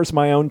 4 hours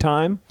my own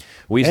time.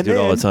 We used And to do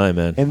it all then- the time,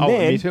 man. And Oh,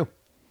 then me too.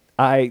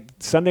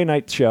 Sunday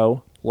night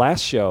show,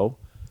 last show,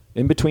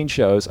 in between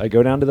shows, I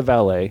go down to the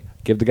valet,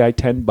 give the guy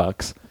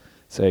 $10,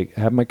 say,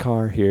 have my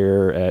car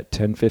here at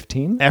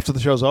 10:15. After the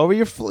show's over,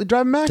 you're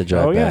driving back. To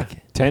drive Oh, yeah.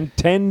 back.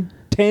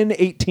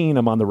 10:18,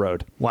 I'm on the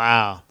road.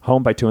 Wow,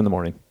 Home by 2 in the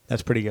morning.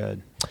 that's pretty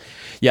good.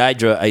 Yeah, I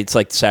drove. It's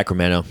like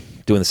Sacramento.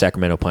 Doing the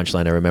Sacramento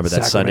Punchline. I remember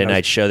that Sunday Sacramento's-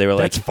 night show. They were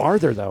like, That's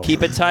farther, though.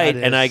 keep it tight.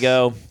 That And I is-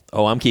 go,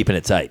 oh, I'm keeping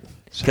it tight.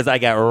 Because I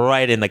got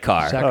right in the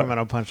car.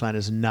 Sacramento Punchline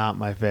is not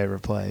my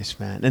favorite place,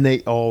 man. And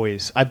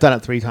I've done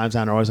it 3 times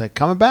now, and they're always like,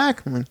 coming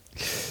back? I'm like,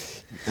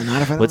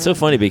 What's so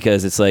funny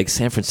because it's like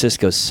San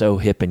Francisco's so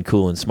hip and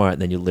cool and smart,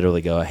 and then you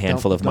literally go a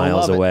handful of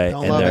miles away,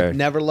 and they're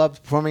never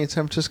loved performing in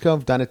San Francisco.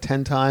 I've done it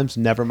 10 times.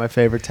 Never my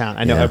favorite town.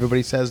 I know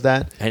everybody says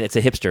that, and it's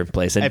a hipster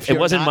place. And it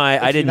wasn't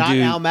I didn't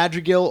do Al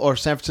Madrigal or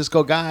San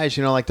Francisco guys.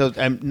 Like those.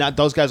 Not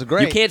those guys are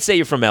great. You can't say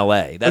you're from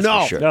L.A. That's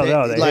for sure.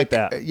 No, they hate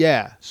that.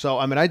 Yeah. So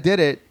I did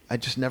it. I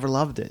just never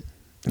loved it.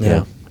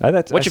 Yeah.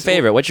 What's your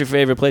favorite? What's your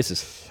favorite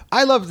places?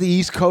 I love the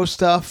East Coast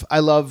stuff. I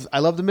love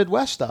the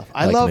Midwest stuff.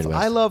 I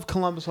love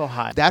Columbus,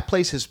 Ohio. That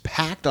place is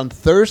packed on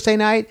Thursday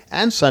night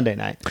and Sunday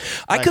night.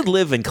 I could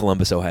live in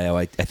Columbus, Ohio.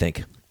 I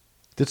think.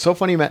 It's so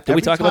funny, Matt. Did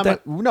we talk about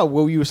that? No,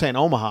 well, you were saying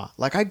Omaha.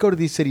 Like, I'd go to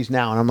these cities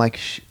now, and I'm like,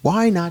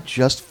 why not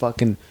just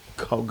fucking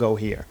go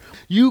here?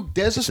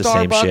 There's a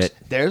Starbucks.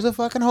 There's a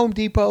fucking Home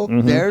Depot.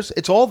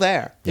 It's all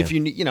there. Yeah. If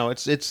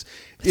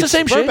it's the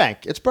same Burbank.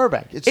 shit. It's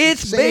Burbank. It's the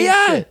same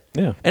shit.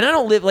 Yeah. And I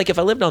don't live if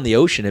I lived on the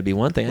ocean, it'd be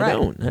one thing. Right. I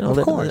don't Of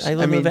live. course. I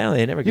live in the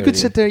valley. I never. You could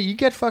sit there. You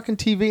get fucking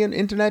TV and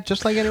internet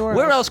just like anywhere.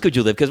 Where else could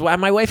you live? Because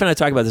my wife and I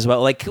talk about this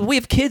about we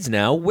have kids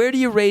now. Where do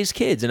you raise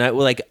kids?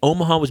 And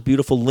Omaha was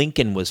beautiful.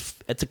 Lincoln was.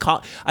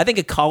 I think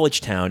a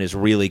college town is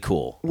really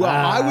cool. Well,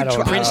 I would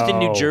try Princeton,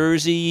 New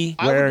Jersey.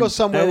 I would go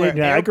somewhere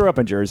where I grew up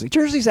in Jersey.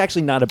 Jersey's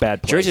actually not a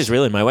bad place. Jersey's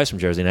really. My wife's from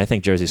Jersey, and I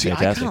think Jersey's I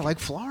fantastic. kind of like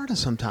Florida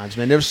sometimes,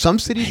 man. There's some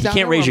cities You down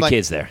can't there raise where your I'm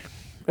kids there.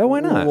 Oh,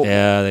 why not?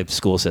 Yeah, they have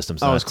school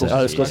systems. Oh, school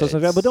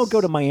systems. But don't go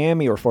to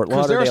Miami or Fort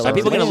Lauderdale. Are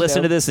people going to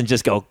listen to this and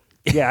just go?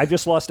 Yeah, I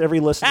just lost every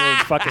listener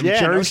in fucking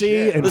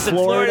Jersey and Listen,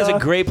 Florida.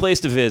 Florida's a great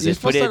place to visit,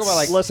 but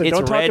it's listen. it's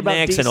Don't talk about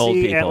rednecks DC, and old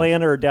people.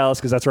 Atlanta, or Dallas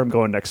because that's where I'm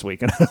going next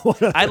week.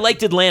 I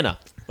liked Atlanta.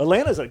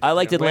 Atlanta's I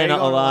liked Atlanta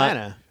a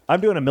lot. I'm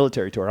doing a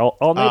military tour,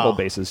 all naval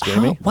bases,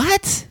 Jamie.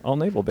 What? All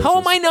naval bases. How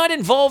am I not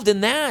involved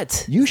in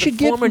that? You should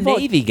get former involved.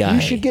 Navy guy.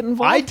 You should get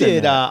involved.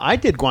 I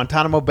did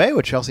Guantanamo Bay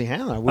with Chelsea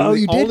Handler. We were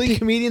the only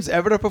comedians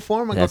ever to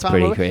perform on That's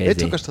Guantanamo Bay. pretty They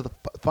crazy. took us to the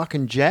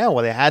fucking jail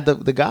where they had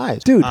the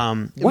guys. Dude,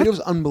 it was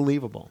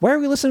unbelievable. Why are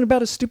we listening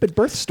about a stupid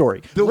birth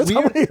story? Let's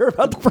want to hear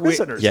about the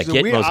prisoners. Yeah,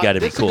 Gitmo's got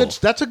to be cool. This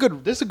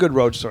is a good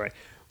road story.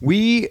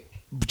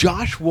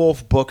 Josh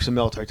Wolf books a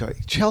military tour.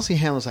 Chelsea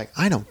Handler's like,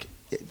 I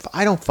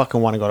don't fucking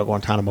want to go to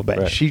Guantanamo Bay.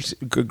 Right. She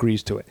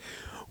agrees to it.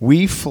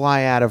 We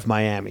fly out of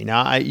Miami.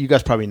 Now, you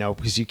guys probably know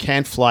because you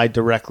can't fly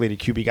directly to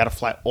Cuba. You got to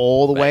fly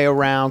all the way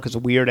around because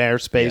of weird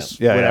airspace,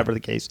 whatever the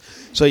case.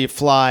 So you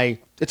fly.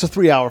 It's a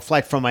 3-hour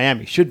flight from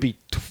Miami. Should be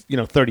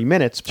 30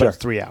 minutes, but it's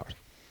 3 hours.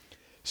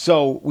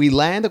 So we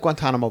land at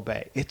Guantanamo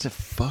Bay. It's a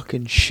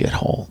fucking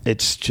shithole.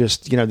 It's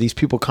just, these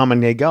people come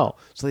and they go.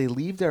 So they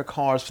leave their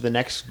cars for the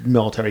next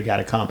military guy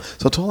to come.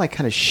 So it's all like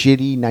kind of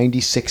shitty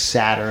 96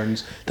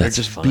 Saturns. They're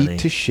just funny. beat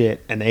to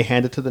shit, and they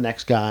hand it to the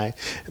next guy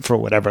for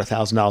whatever,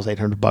 $1,000,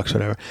 $800,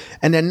 whatever.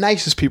 And they're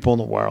nicest people in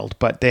the world,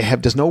 but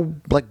there's no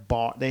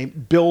bar. They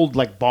build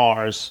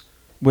bars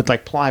with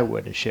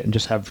plywood and shit and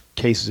just have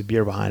cases of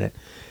beer behind it.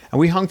 And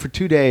we hung for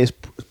 2 days,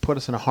 put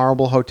us in a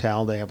horrible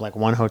hotel. They have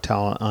one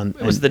hotel on.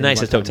 It was the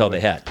nicest hotel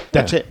they had.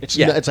 That's it.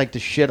 It's like the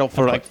shit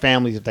for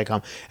families if they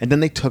come. And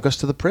then they took us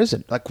to the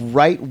prison,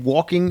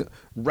 walking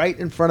right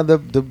in front of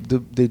the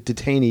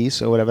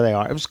detainees or whatever they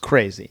are. It was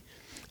crazy.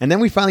 And then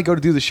we finally go to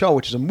do the show,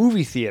 which is a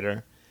movie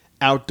theater,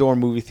 outdoor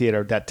movie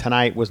theater that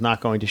tonight was not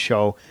going to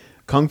show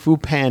Kung Fu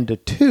Panda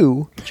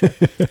 2.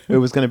 It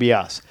was going to be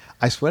us.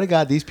 I swear to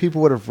God, these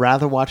people would have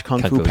rather watched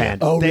Kung Fu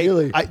Panda. Oh,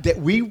 really?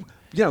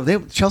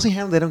 Chelsea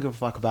Handler, they don't give a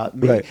fuck about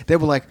me. Right. They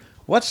were like,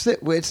 "What's it?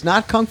 It's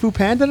not Kung Fu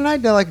Panda tonight."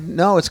 They're like,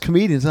 "No, it's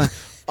comedians." I'm like,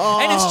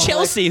 And it's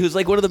Chelsea, who's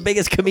one of the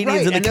biggest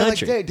comedians in the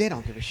country. They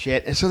don't give a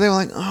shit. And so they were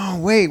like, "Oh,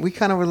 wait, we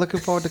kind of were looking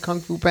forward to Kung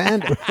Fu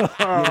Panda."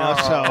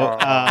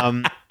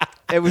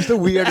 It was the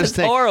weirdest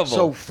thing.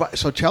 Horrible.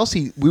 So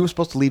Chelsea, we were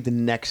supposed to leave the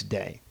next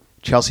day.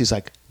 Chelsea's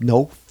like,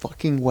 "No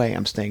fucking way,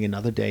 I'm staying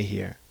another day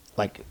here."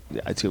 But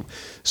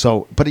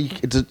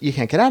you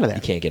can't get out of there.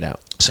 You can't get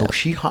out. So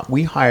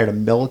we hired a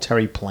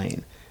military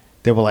plane.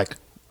 They were like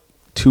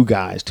 2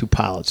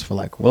 pilots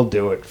for we'll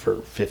do it for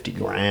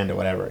 $50,000 or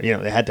whatever.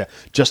 They had to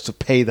just to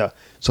pay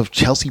so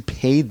Chelsea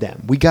paid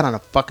them. We got on a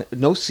fucking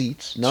no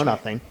seats, no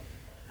nothing,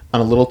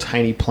 on a little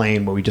tiny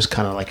plane where we just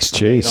kind of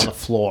stayed on the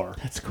floor.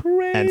 That's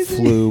crazy. And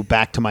flew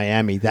back to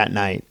Miami that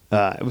night.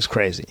 It was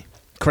crazy.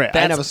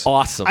 That's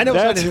awesome. I never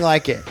saw anything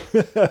like it.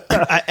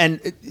 And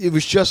it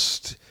was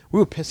just. We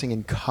were pissing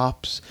in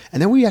cups,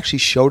 and then we actually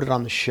showed it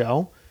on the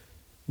show.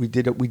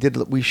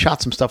 We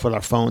shot some stuff with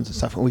our phones and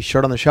stuff, and we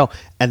showed it on the show.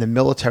 And the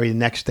military the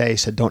next day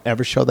said, "Don't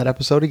ever show that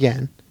episode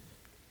again."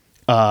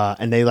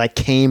 And they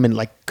came and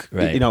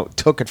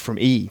took it from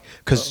E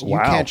because you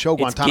can't show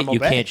Guantanamo Bay. You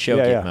can't show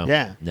Gitmo.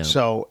 Yeah. No.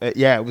 So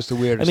it was the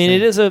weirdest. I mean,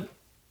 thing. it is a.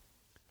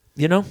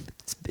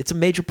 it's a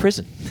major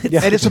prison. And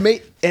it's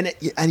amazing.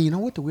 And you know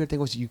what the weird thing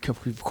was?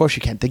 Of course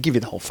you can't. They give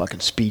you the whole fucking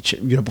speech,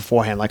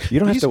 beforehand. Like You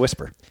don't have to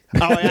whisper.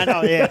 Oh, I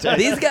know. Yeah,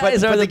 These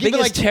guys are the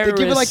biggest terrorists.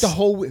 They give you like the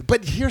whole.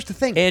 But here's the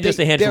thing. And just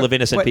a handful of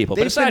innocent people.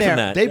 But aside from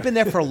that, they've been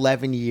there for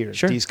 11 years.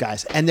 Sure. These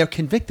guys, and they're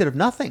convicted of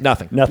nothing.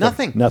 Nothing.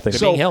 Nothing. They're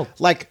So, being held.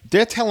 like,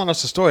 they're telling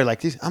us a story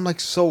like this. I'm like,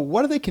 so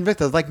what are they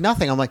convicted of? Like,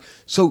 nothing. I'm like,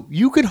 so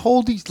you could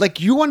hold these. Like,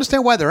 you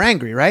understand why they're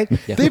angry, right?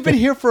 Yeah. They've been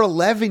here for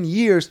 11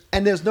 years,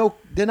 and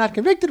they're not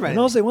convicted right And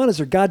now. all they want is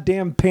their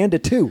goddamn Panda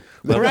 2.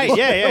 Right?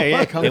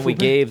 Yeah. And we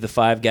gave the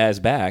 5 guys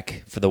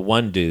back for the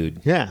one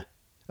dude. Yeah.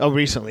 Oh,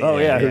 recently. Oh,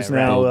 yeah, who's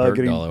now Bill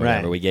getting... Bergdahl or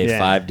whatever. right. We gave Yeah.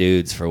 5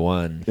 dudes for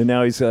one. And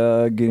now he's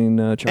getting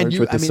charged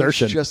with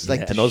desertion. It's just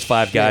like And those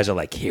 5 guys are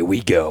like, here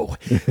we go.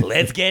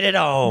 Let's get it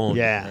on.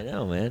 Yeah. I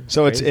know, man.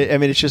 So Crazy.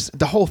 it's just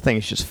the whole thing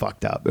is just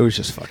fucked up. It was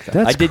just fucked up.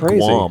 That's I did crazy.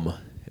 Guam. Have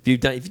you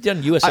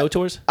done USO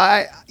tours?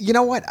 You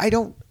know what? I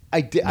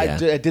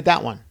did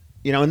that one.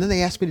 And then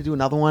they asked me to do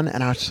another one,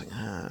 and I was just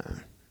like,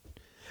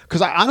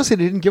 because I honestly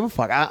didn't give a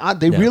fuck.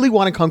 They really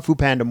wanted Kung Fu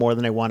Panda more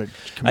than they wanted.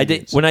 I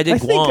did when I did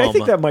Guam. I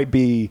think that might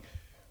be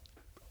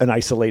an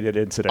isolated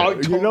incident. Oh,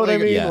 You know what I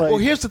mean? Yeah. Well,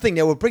 here's the thing: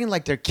 they were bringing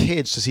like their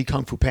kids to see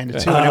Kung Fu Panda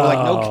too, and they were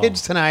like, "No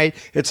kids tonight.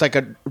 It's like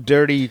a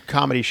dirty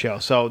comedy show."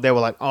 So they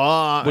were like,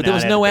 "Oh." But there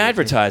was no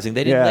advertising.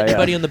 They didn't Yeah, let yeah.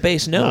 anybody on the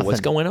base know Nothing. what's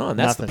going on.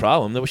 That's the Nothing.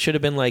 problem. There should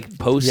have been like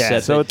posts Yeah,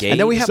 at so the it's- gate. and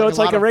then we have So like it's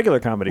a like lot a of- regular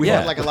comedy. We club.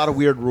 had like a lot of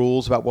weird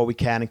rules about what we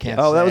can and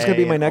can't say. Oh, that was gonna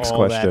be my next all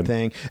that question.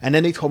 thing. And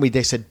then they told me,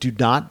 they said, do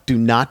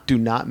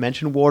not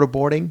mention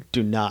waterboarding.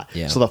 Do not.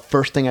 Yeah. So the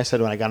first thing I said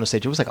when I got on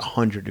stage, it was like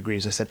 100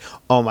 degrees. I said,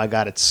 oh my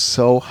God, it's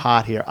so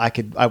hot here.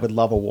 I would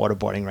love a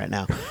waterboarding right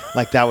now.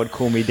 Like that would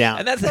cool me down.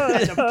 And that's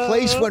The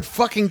place went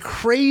fucking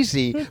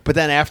crazy. But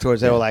then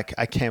afterwards, they were like,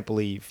 I can't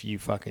believe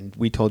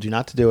we told you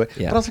not to do it.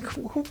 Yeah. But I was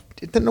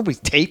like, nobody's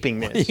taping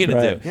this. what are you gonna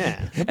Right. do?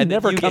 Yeah. And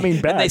Never then coming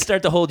back. And they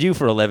start to hold you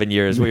for 11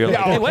 years. Where you're like,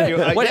 Yeah, hey,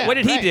 okay. what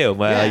did he Right. do?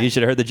 Well, Yeah. you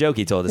should have heard the joke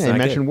he told us. Yeah, you Not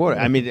good. mentioned water.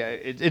 I mean,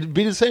 it'd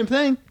be the same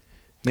thing,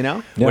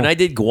 Yeah. When I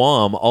did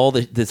Guam,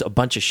 there's a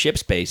bunch of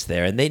ships based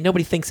there, and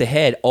nobody thinks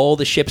ahead. All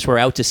the ships were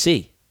out to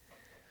sea.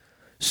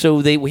 So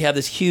we have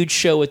this huge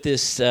show at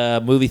this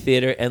movie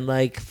theater, and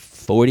like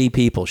 40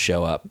 people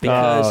show up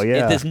because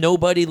there's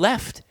nobody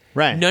left.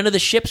 Right. None of the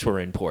ships were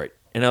in port,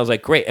 and I was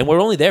like, great. And we're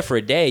only there for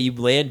a day. You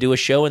land, do a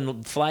show,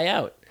 and fly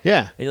out.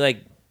 Yeah. And you're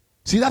like,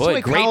 See, that's the boy,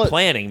 way great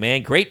planning,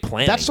 man. Great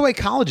planning. That's the way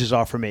colleges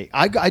are for me.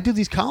 I do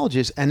these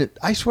colleges, and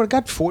I swear to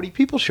God, 40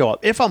 people show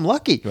up if I'm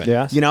lucky. Right.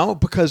 Yes.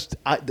 Because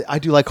I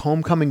do like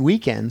homecoming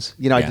weekends.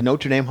 I Yeah. did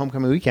Notre Dame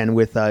homecoming weekend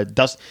with Dustin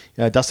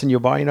Yabar. Dustin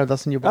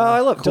Yabar. Oh, I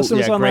love Dustin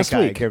was on great last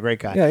guy, week. Great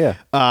guy.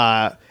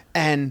 Yeah.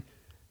 And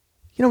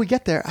we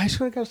get there. I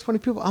swear to God, it's 20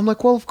 people. I'm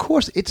like, well, of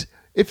course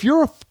if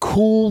you're a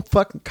cool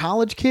fucking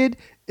college kid.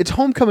 It's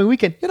homecoming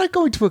weekend. You're not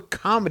going to a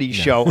comedy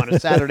show on a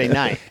Saturday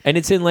night. and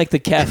it's in like the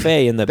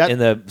cafe in the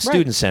Right.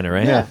 student center,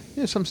 right?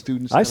 Yeah, some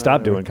students. I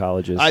stopped doing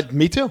colleges.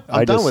 Me too.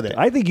 I'm done with it.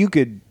 I think you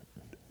could...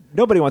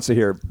 Nobody wants to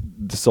hear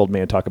this old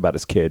man talk about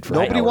his kid for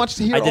an Nobody hour. wants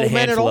to hear I did a old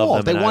men at handful of all.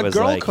 them, They and I want was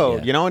girl like,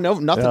 code. yeah.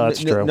 Nothing. Yeah,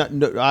 that's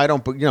true. I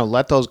don't.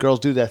 Let those girls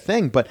do their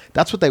thing. But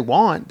that's what they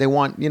want. They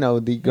want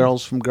the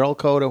girls from girl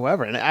code or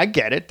whoever. And I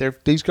get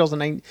it. These girls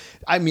are.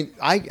 I mean,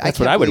 I can't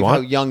what I would believe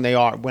want. how young they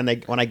are when I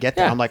get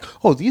there. Yeah. I'm like,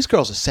 oh, these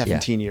girls are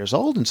 17 years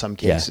old in some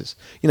cases.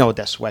 With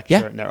their sweatshirt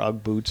Yeah. and their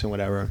UGG boots and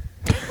whatever.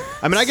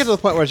 I mean, I get to the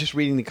point where I was just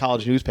reading the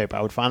college newspaper.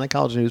 I would find the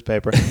college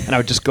newspaper, and I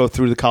would just go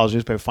through the college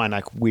newspaper, find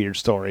like weird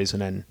stories,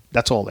 and then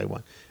that's all they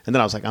want. And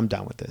then I was like, I'm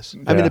done with this.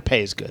 I mean, Yeah. the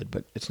pay is good,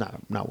 but it's not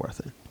worth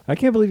it. I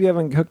can't believe you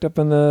haven't hooked up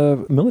on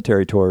the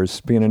military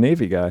tours, being a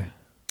Navy guy.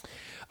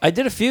 I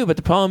did a few, but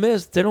the problem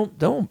is they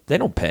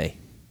don't pay.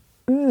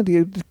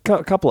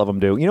 A couple of them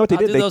do. You know what they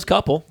I'll did? do those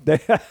couple.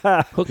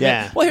 Hook me.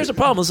 Yeah. Well, here's the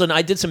problem. Listen,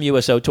 I did some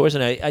USO tours,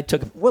 and I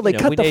took. Well, they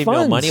cut we the gave no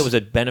funds. money. It was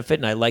a benefit,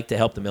 and I like to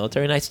help the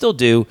military, and I still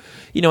do.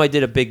 I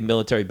did a big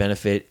military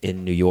benefit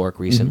in New York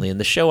recently, and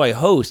the show I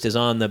host is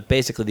on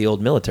basically the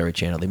old military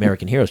channel, the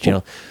American Heroes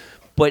channel.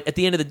 But at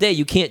the end of the day,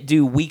 you can't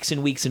do weeks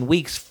and weeks and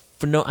weeks.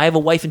 I have a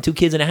wife and 2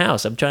 kids in a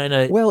house. I'm trying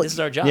to. Well, this is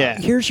our job. yeah.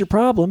 Here's your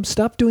problem.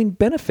 Stop doing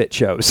benefit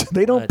shows.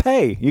 They don't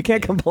pay. You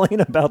can't complain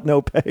about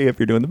no pay if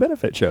you're doing the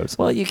benefit shows.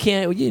 Well, you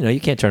can't. You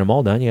can't turn them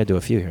all down. You got to do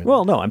a few here.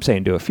 Well, no, I'm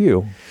saying do a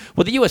few.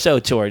 Well, the USO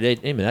tour,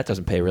 that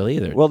doesn't pay really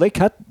either. Well, they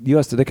cut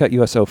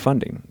USO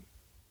funding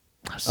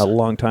a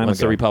long time Once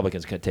ago. the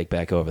Republicans can take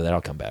back over, that'll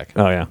come back.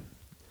 Oh yeah.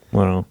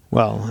 Well,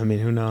 Well, I mean,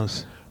 who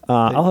knows?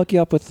 I'll hook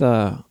you up with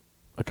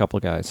a couple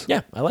of guys.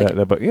 Yeah, I like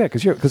it. But yeah,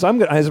 because I'm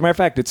gonna. As a matter of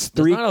fact, it's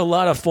three. There's not a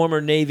lot of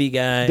former Navy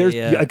guys.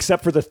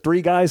 Except for the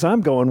 3 guys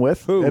I'm going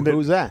with.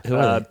 Who's that? Who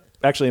are they?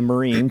 Actually, a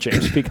Marine,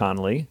 James P.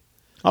 Connolly.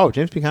 Oh,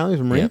 James P. Connolly's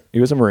a Marine? Yeah.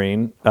 He was a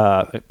Marine.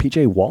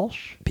 P.J.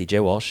 Walsh,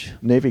 PJ Walsh.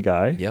 Navy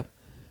guy. Yep.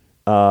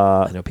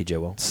 I know PJ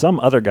Walsh. Some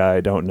other guy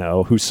I don't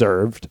know who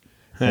served.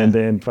 And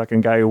then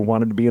fucking guy who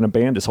wanted to be in a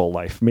band his whole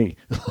life, me.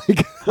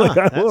 Who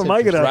am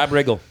I gonna? Rob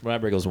Riggle.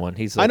 Rob Riggle's one.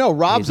 I know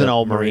Rob's an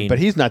old Marine, but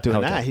he's not doing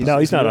Okay. that. No,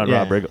 he's not on yeah,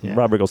 Rob Riggle. yeah.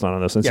 Rob Riggle's not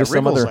on this. It's Yeah, just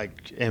some Riggle's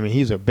other.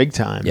 he's a big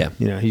time. Yeah.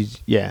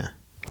 He's, I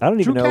don't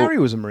even Drew know. Carey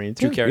was a Marine,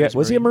 too. Drew Carey Yeah,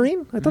 was he a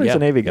Marine? I thought he was Yeah. a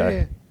Navy guy.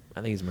 Yeah.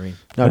 I think he's a Marine.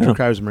 No, Drew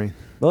Carey's a Marine.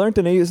 Well,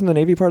 isn't the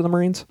Navy part of the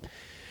Marines?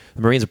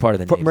 The Marines are part of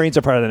the Navy. Marines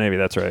are part of the Navy.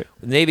 That's right.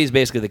 The Navy is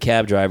basically the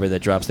cab driver that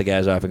drops the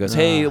guys off and goes,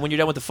 "Hey, when you're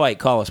done with the fight,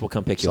 call us. We'll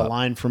come pick It's you a up."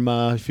 line from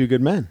A Few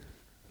Good Men.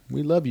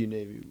 We love you,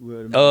 Navy.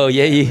 Oh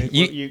yeah,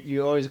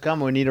 you always come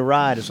when we need a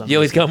ride or something. you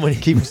always come when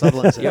Keith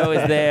Sutherland said. you're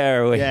always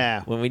there. When,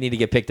 Yeah. when we need to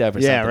get picked up or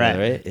Yeah, something.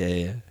 right.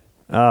 Yeah.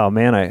 Oh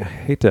man, I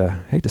hate to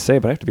say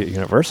it, but I have to be at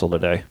Universal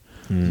today.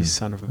 You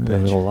son of a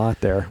There's a bitch. lot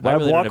there. I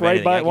really walk don't have right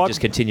anything. by. I can just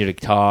continue to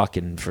talk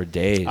and for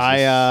days. Chris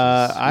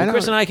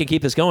and I can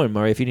keep this going,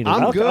 Murray. If you need to.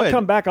 I'm good. I'll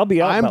come back. I'll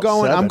be out. I'm about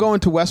going. 7. I'm going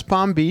to West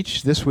Palm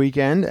Beach this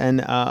weekend, and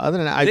other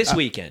than that, This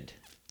weekend.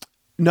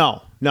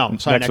 No, sorry,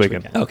 next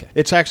weekend. weekend. Okay.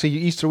 It's actually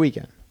Easter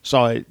weekend,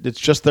 so it's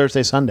just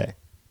Thursday, Sunday,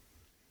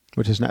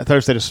 which is not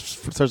Thursday,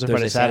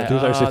 Friday, Saturday.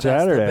 Thursday,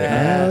 Saturday.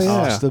 best. Oh,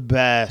 Oh, yeah. it's the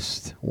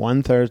best.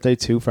 One Thursday,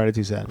 2 Friday,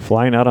 2 Saturday.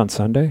 Flying out on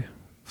Sunday.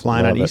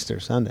 Flying Love on it. Easter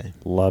Sunday.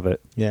 Love it.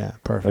 Yeah,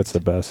 perfect. That's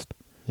the best.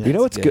 Yeah, you know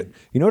what's that's good? good.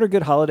 You know what are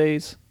good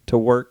holidays to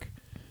work?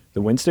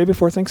 The Wednesday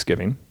before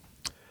Thanksgiving.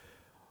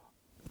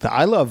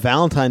 I love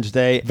Valentine's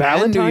Day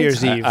and New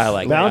Year's Eve. I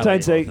like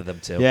Valentine's both Day. of them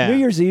too. Yeah. New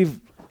Year's Eve.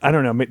 I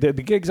don't know. The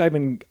gigs I've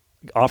been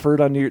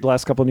offered on the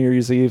last couple of New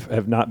Year's Eve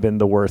have not been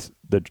the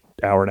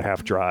hour and a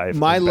half drive.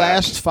 My and back.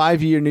 last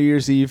 5-year New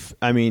Year's Eve,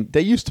 I mean,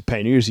 they used to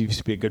pay. New Year's Eve used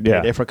to be a good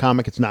payday Yeah. for a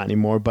comic. It's not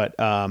anymore. But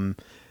I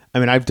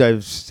mean,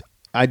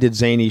 I did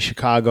Zany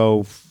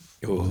Chicago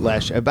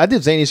last year. I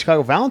did Zany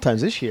Chicago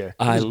Valentine's this year. It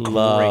I was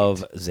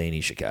love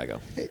Zany Chicago.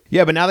 great.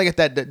 Yeah, but now they got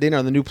that.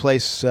 The new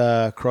place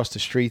across the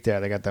street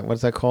there. They got that.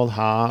 What's that called?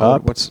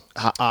 Up.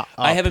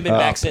 I haven't been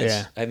back since.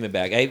 Yeah. I haven't been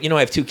back. I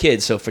have 2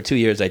 kids, so for 2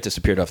 years I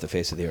disappeared off the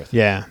face of the earth.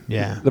 Yeah.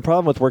 The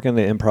problem with working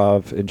the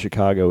Improv in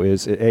Chicago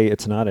is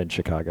it's not in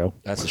Chicago.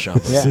 That's the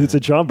Schaumburg. Yeah. It's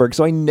at Schaumburg,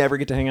 so I never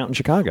get to hang out in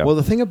Chicago. Well,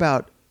 the thing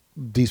about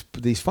these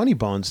funny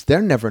bones,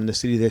 they're never in the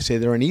city they say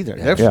they're in either.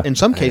 They're Yeah. in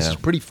some cases know.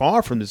 pretty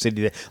far from the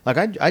city. Like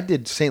I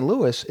did St.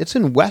 Louis. It's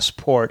in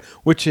Westport,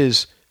 which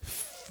is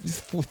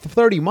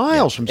 30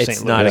 miles from St.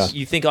 It's Louis. not.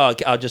 You think,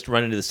 I'll just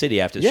run into the city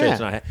after the show. Yeah. It's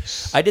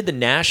not. I did the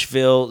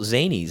Nashville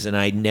Zanies, and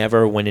I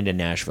never went into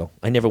Nashville.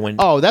 I never went.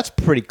 Oh, that's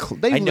pretty.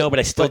 I know, but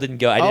I still didn't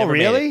go. I never made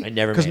really? it. I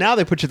never Because made now it.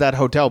 they put you at that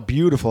hotel,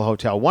 beautiful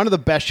hotel, one of the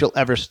best you'll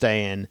ever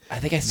stay in. I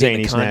think I stayed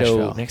in the Zanies, condo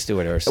Nashville. next to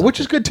it or something. Which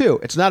is good too.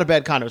 It's not a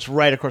bad condo. It's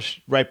right across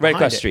right behind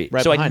across the it. street.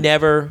 Right So I behind it.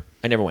 never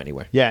went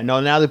anywhere. Yeah, no.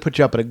 Now they put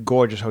you up at a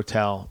gorgeous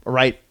hotel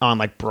right on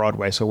like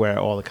Broadway, so where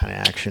all the kind of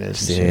action is.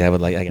 See, I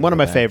would like. I gotta One of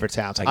go my back. favorite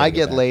towns. I gotta I go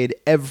get back. laid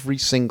every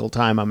single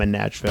time I'm in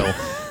Nashville.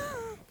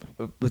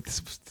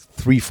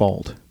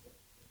 Threefold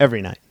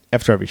every night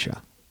after every show.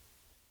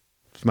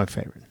 It's my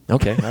favorite.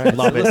 Okay, all right.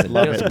 Love it, Listen,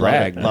 love you don't it, have to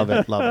brag, man. love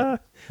it, love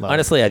it.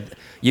 Honestly,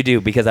 you do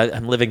because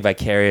I'm living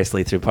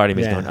vicariously through part of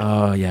me is Yeah. going,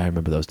 oh yeah, I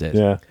remember those days.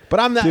 yeah. But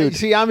I'm not. Dude,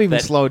 see, I'm even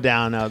that- slowed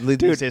down now.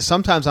 These days.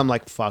 Sometimes I'm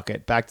like, fuck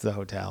it, back to the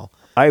hotel.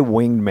 I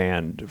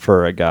wingmaned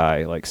for a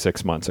guy like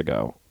 6 months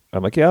ago.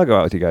 I'm like, yeah, I'll go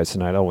out with you guys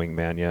tonight. I'll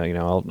wingman you. You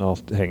know, I'll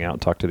hang out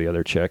and talk to the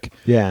other chick.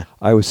 Yeah.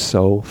 I was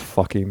so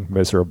fucking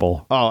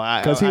miserable. Oh,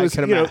 Because he I was,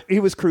 could you know, imagine. he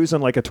was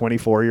cruising like a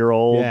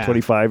 24-year-old, Yeah.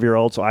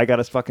 25-year-old. So I got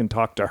to fucking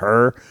talk to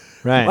her.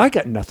 Right. I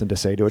got nothing to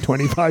say to a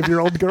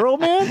 25-year-old girl,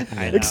 man.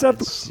 I know, Except,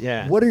 it's-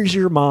 yeah. what does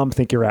your mom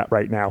think you're at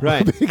right now?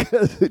 Right.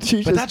 Because she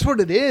But just, that's what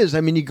it is.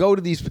 I mean, you go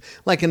to these,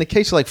 like in the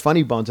case of like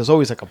Funny Bones, there's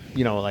always like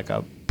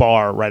a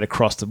bar right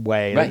across the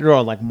way. Right. They're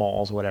all like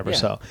malls or whatever. Yeah.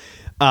 So,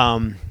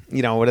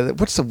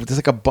 there's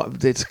like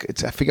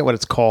it's I forget what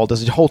it's called.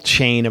 There's a whole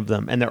chain of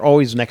them, and they're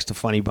always next to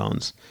Funny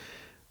Bones.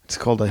 It's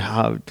called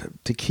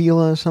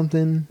Tequila or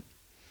something.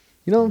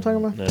 You know what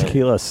I'm talking about?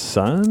 Tequila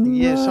Sun?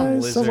 Yeah,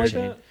 some something like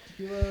lizard.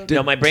 that.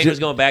 No, my brain was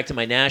going back to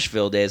my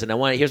Nashville days, and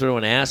here's what I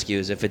want to ask you: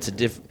 is if it's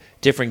a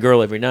different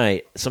girl every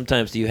night,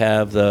 sometimes do you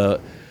have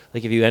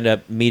if you end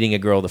up meeting a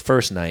girl the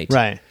first night,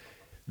 Right.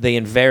 they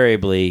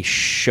invariably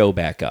show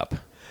back up.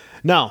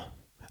 No.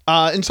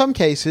 In some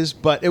cases,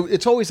 but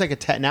it's always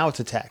like now it's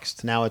a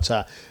text. Now it's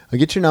I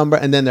get your number,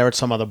 and then they're at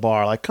some other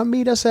bar, like come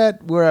meet us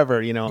at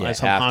wherever, Yeah, at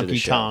some after the honky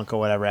show. tonk or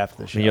whatever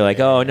after the show. And you're like,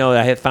 Yeah. oh no,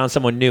 I have found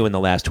someone new in the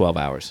last 12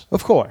 hours.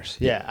 Of course,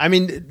 yeah. I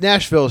mean,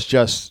 Nashville,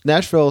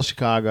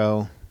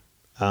 Chicago,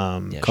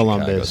 Yeah,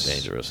 Columbus, Chicago's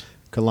dangerous.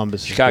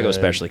 Columbus, is Chicago good.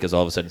 especially because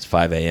all of a sudden it's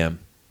 5 a.m.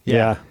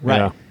 Yeah, right.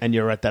 yeah. And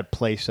you're at that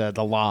place, the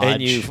lodge.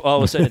 And you all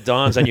of a sudden it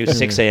dawns on you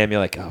 6 a.m.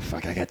 You're like, oh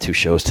fuck, I got 2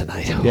 shows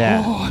tonight.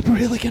 Yeah. Oh, I'm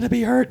really gonna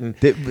be hurting.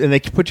 and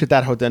they put you at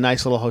that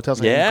nice little hotel,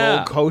 like Yeah.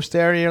 Gold Coast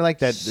area, like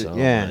that. So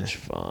yeah. much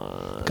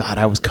fun. God,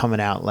 I was coming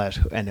out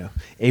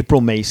April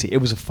Macy. It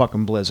was a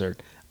fucking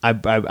blizzard. I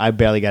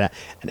barely got out.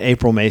 And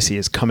April Macy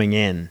is coming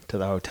in to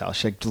the hotel.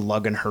 She's like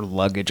lugging her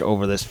luggage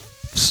over this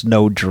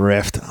snow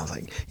drift. And I was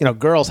like,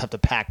 girls have to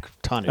pack a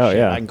ton of Oh, shit.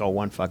 yeah. I can go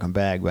one fucking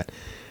bag, but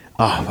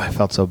I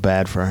felt so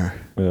bad for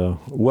her. Yeah.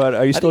 What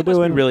are you I still think it must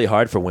be doing? really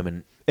hard for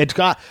women It's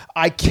got.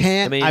 I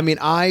can't.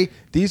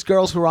 These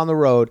girls who are on the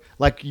road,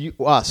 like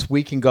us,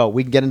 we can go.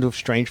 We can get into a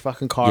strange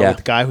fucking car with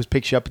the guy who's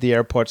picks you up at the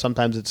airport.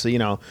 Sometimes it's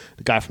the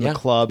guy from the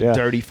club,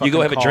 dirty fucking. You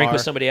go have car. a drink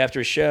with somebody after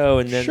a show,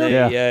 and then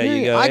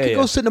you go. I could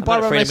go sit in a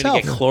bar by myself.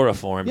 I'm get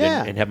chloroformed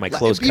and have my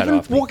clothes cut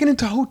off. Even walking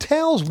into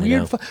hotels,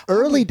 weird.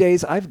 Early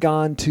days, I've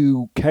gone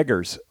to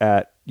keggers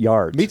at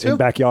yards, me too, in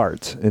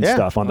backyards and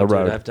stuff on the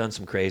road. Dude, I've done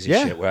some crazy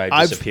shit where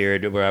I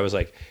disappeared. Where I was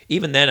like,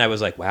 even then, I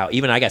was like, wow.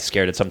 Even I got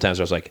scared at sometimes.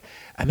 I was like,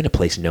 I'm in a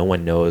place no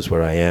one knows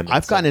where I am.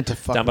 I've gotten into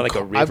fucking.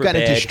 I've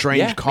gotten into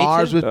strange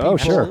cars with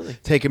people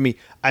taking me.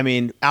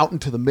 Out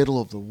into the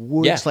middle of the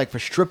woods, like for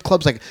strip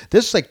clubs. Like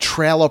this is like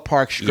trailer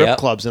park strip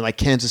clubs in like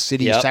Kansas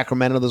City,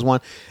 Sacramento. There's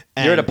one.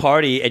 And you're at a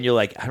party and you're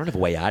like, I don't have a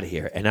way out of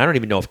here, and I don't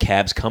even know if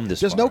cabs come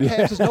this far. There's no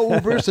cabs. There's no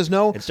Ubers. There's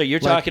no. And so you're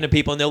talking to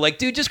people, and they're like,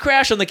 dude, just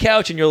crash on the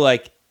couch, and you're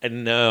like,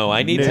 no,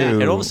 I need to.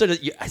 And all of a sudden,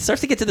 it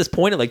starts to get to this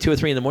point at like 2 or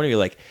 3 in the morning. You're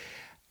like,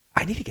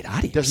 I need to get out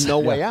of here. There's no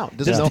way out.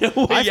 There's no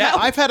way out.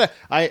 I've had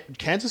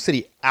Kansas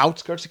City,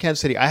 outskirts of Kansas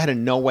City. I had a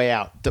no way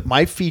out.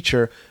 My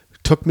feature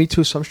took me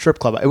to some strip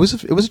club. It was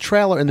a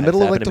trailer in the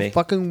middle of like the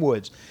fucking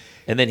woods.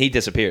 And then he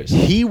disappears.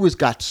 He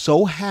got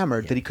so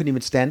hammered that he couldn't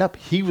even stand up.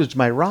 He was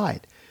my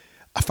ride.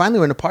 I finally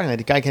went in the parking lot.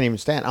 The guy can't even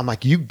stand. I'm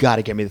like, you got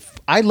to get me.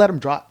 I let him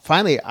drive.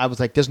 Finally, I was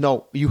like,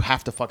 you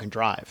have to fucking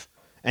drive.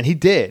 And he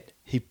did.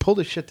 He pulled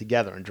his shit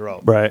together and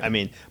drove. Right.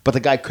 But the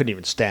guy couldn't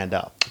even stand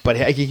up. But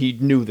he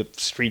knew the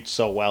streets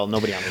so well.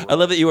 Nobody on the road. I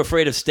love that you were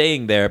afraid of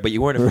staying there, but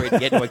you weren't afraid to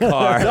get into a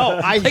car. No,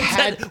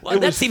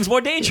 that seems more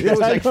dangerous. It was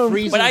like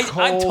freezing but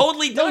cold. I've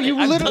totally done you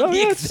it. I've done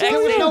the exact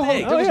same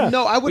thing.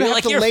 I would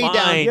have to lay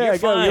down. You're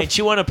fine.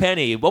 Chew on a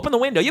penny. Open the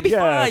window. You'll be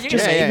fine.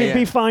 You'd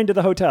be fine to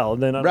the hotel,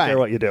 and then I don't care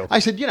what you do. I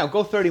said,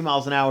 go 30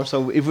 miles an hour.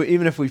 So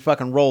even if we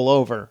fucking roll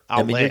over,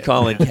 I'll you're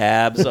calling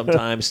cabs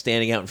sometimes,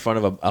 standing out in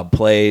front of a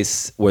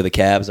place where the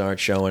cabs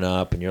aren't showing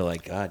up, and you're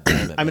like, God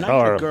damn it. I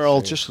had a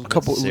girl just a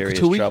couple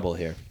 2 weeks trouble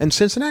here in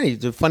Cincinnati.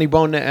 The Funny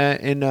Bone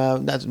in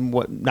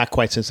not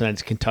quite Cincinnati,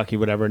 it's Kentucky,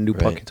 whatever,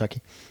 Newport,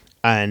 Kentucky.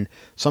 And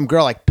some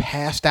girl like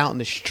passed out in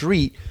the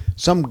street.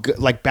 Some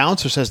like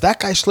bouncer says that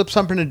guy slipped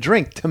something to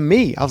drink to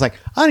me. I was like,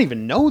 I don't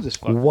even know this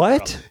fucking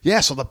what? Girl. Yeah,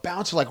 so the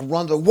bouncer like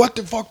runs. What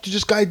the fuck did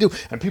this guy do?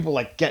 And people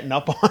like getting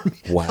up on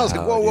me. Wow, I was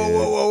like,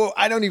 whoa!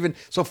 I don't even.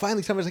 So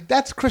finally, somebody's like,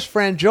 that's Chris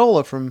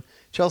Franjola from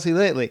Chelsea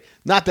Lately.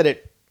 Not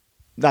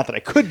that I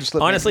couldn't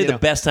slip. Honestly, the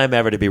best time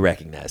ever to be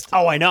recognized.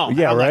 Oh, I know.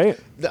 Yeah, right.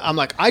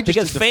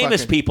 Because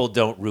famous people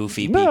don't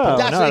roofie people.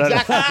 That's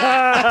exactly.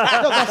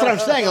 No, that's what I'm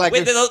saying. Like,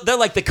 wait, they're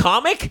like the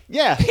comic.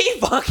 Yeah, he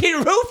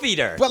fucking roofied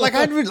her. But like,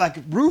 I didn't like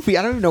roofie.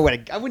 I don't even know I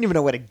wouldn't even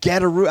know where to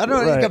get a roof. I don't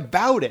know anything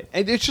about it.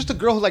 And it's just a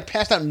girl who like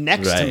passed out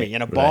next to me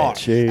in a bar.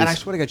 And I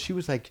swear to God, she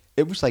was like,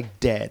 it was like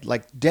dead.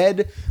 Like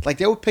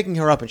they were picking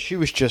her up, and she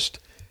was just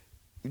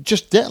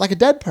dead, like a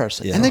dead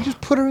person. Yeah. And they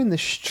just put her in the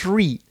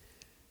street.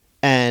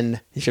 And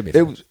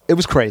it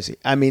was crazy.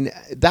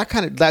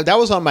 That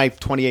was on my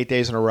 28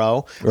 days in a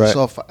row. Right. I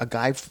saw a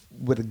guy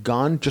with a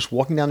gun just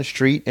walking down the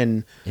street,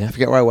 and I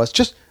forget where I was.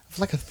 Just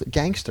like a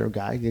gangster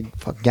guy,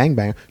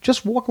 gangbanger,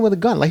 just walking with a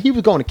gun, like he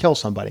was going to kill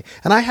somebody.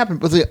 And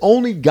was the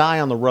only guy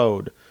on the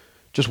road,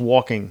 just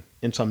walking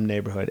in some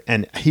neighborhood,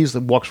 and he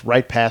walks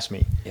right past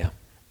me. Yeah.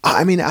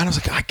 I was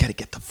like, I gotta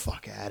get the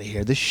fuck out of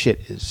here. This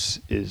shit is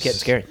getting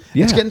scary.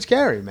 Yeah. It's getting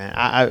scary, man.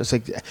 I was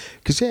like,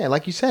 because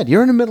like you said,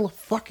 you're in the middle of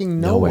fucking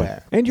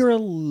nowhere, and you're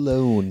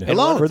alone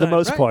for the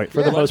most part.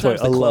 For the most part,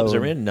 the clubs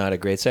are in not a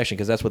great section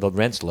because that's where the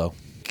rent's low.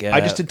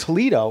 I just did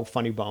Toledo,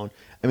 Funny Bone.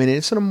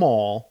 It's in a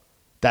mall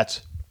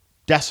that's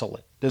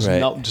desolate. There's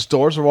the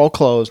stores are all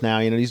closed now.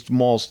 These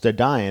malls, they're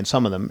dying.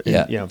 Some of them,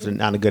 if they're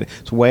not a good.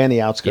 It's way on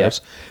the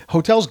outskirts. Yeah.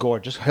 Hotel's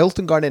gorgeous.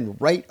 Hilton Garden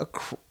right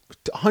across.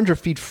 100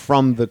 feet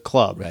from the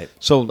club. Right.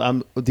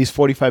 So these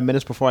 45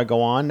 minutes before I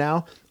go on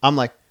now, I'm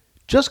like,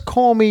 just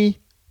call me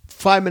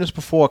 5 minutes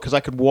before because I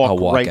could walk. I'll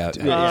walk right out.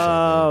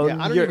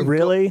 I don't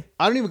even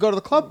I don't even go to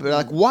the club.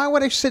 Like, why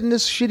would I sit in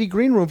this shitty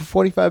green room for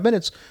 45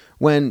 minutes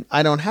when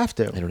I don't have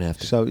to? I don't have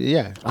to. So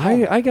yeah,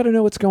 I got to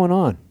know what's going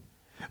on.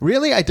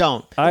 Really, I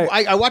don't.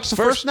 I watched the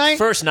first night.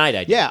 First night,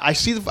 I do. Yeah, I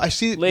see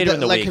later in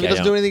the week. If he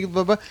doesn't do anything,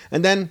 blah, blah,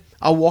 and then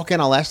I'll walk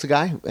in. I'll ask the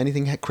guy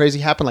anything crazy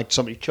happened, like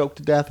somebody choked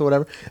to death or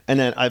whatever. And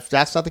then if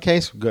that's not the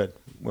case, good,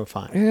 we're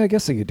fine. Yeah, I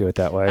guess I could do it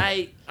that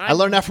way. I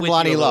learned that from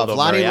Lonnie Love.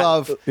 Lonnie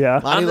Love,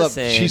 Lonnie Love.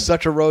 She's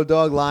such a road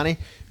dog, Lonnie.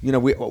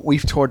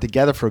 We've toured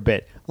together for a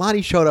bit.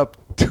 Lonnie showed up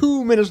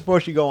 2 minutes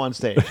before she go on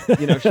stage.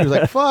 She was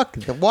like, "Fuck."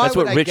 That's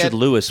what Richard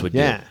Lewis would do.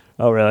 Yeah.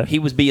 Oh, really? He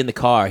would be in the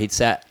car. He'd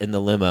sat in the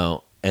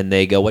limo. And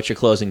they go, "What's your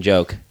closing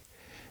joke?"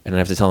 And I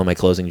have to tell him my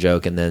closing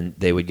joke, and then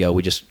they would go,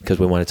 because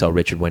we want to tell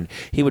Richard when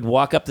he would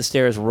walk up the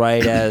stairs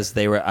right as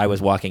I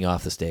was walking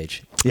off the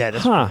stage. Yeah,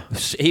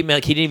 he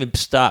didn't even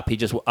stop. He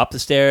just up the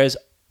stairs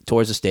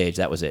towards the stage.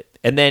 That was it.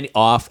 And then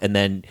off, and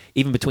then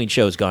even between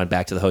shows, gone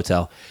back to the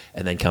hotel,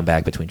 and then come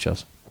back between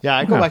shows. Yeah,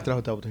 I go back to the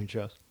hotel between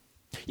shows.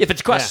 If it's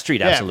across the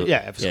street, absolutely.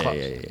 Yeah, if it's close.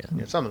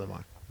 Yeah, some of them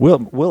are.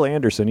 Will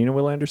Anderson, you know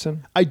Will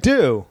Anderson? I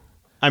do.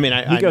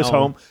 He goes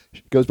home,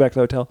 goes back to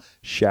the hotel,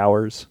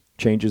 showers,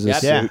 changes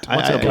his Yeah. suit.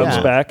 I- Comes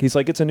yeah. back. He's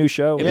like, it's a new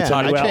show. If Yeah, it's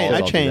hot I balls, change. I'll I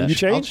do that. change. You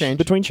change? I'll change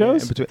Between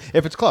shows?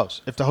 If it's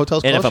close. If the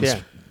hotel's And close, if I'm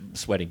yeah.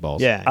 sweating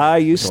balls. Yeah. I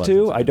used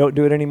to. I don't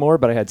do it anymore,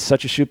 but I had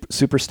such a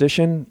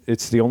superstition.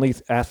 It's the only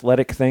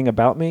athletic thing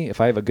about me.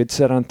 If I have a good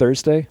set on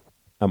Thursday,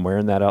 I'm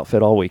wearing that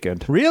outfit all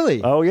weekend.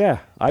 Really? Oh yeah,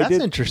 That's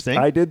interesting.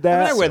 I did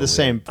that. I mean, I wear the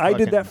same I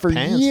did that for fucking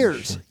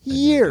pants and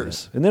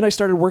years. And then I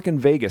started working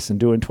Vegas and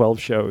doing 12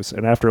 shows.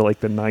 And after like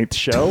the 9th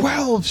show,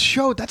 12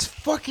 show. That's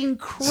fucking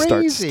crazy.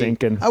 Start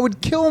stinking. I would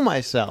kill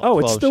myself. oh,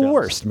 it's 12 the shows.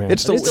 worst, man.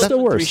 It's the It's the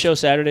worst. 3-show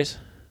Saturdays.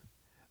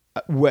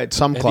 At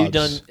some Have clubs. you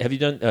done?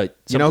 Some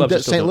You know, clubs are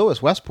still St. doing-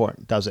 Louis,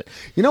 Westport does it.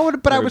 You know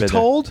what? But Never I was been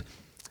there. told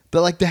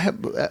that like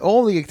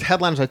all the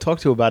headliners I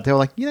talked to about, they were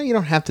like, you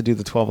don't have to do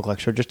the 12 o'clock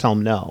show. Just tell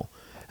them no.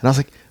 And I was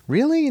like,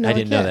 really? I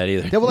didn't know that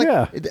either. They were like,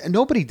 Yeah.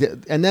 nobody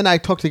did. And then I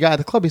talked to the guy at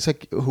the club. He's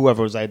like,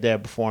 whoever was there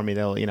before me,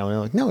 they're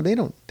like, no, they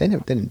don't. They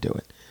didn't do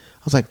it.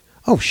 I was like,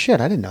 oh shit,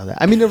 I didn't know that.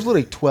 I mean, there was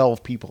literally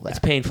 12 people there. It's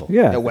painful.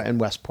 Yeah. In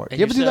Westport. And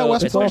You ever do that, you're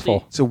so- Westport?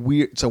 it's awful.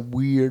 It's a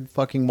weird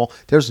fucking mall.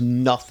 There's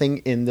nothing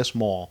in this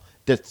mall.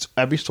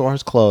 Every store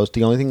has closed.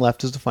 The only thing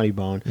left is the Funny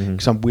Bone.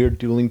 Some weird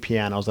dueling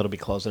pianos that'll be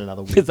closed in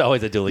another week. It's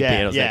always a dueling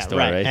pianos next door,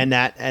 right? And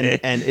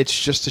and it's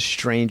just the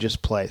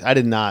strangest place. I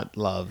did not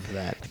love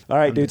that. All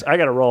right, dudes, I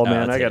got to roll,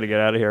 man. that's I got to it. get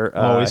out of here.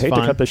 Always I hate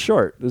fun. to cut this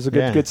short. This is a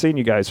good seeing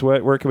you guys.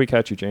 Where can we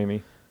catch you,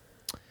 Jamie?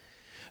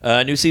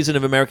 New season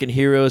of American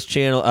Heroes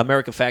channel,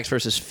 American Facts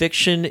versus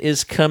Fiction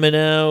is coming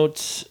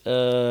out. I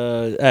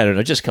don't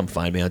know. Just come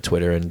find me on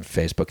Twitter and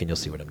Facebook, and you'll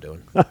see what I'm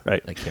doing. All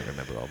right. I can't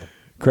remember all of them.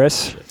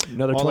 Chris,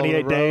 another All over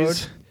 28 the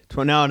days.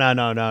 road. No.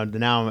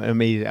 Now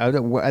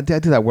I do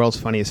that World's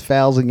Funniest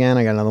Fails again.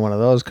 I got another one of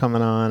those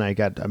coming on.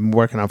 I'm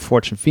working on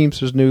Fortune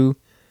Feimster's new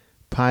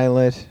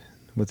pilot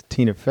with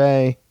Tina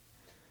Fey.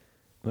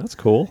 That's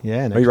cool.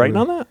 Yeah. Are you writing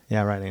on that?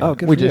 Yeah, writing. Oh, on it.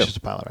 good We for you. just a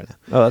pilot right now.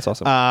 Oh, that's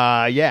awesome.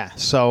 Yeah.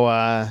 So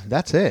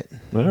that's it.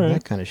 All right.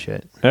 That kind of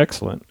shit.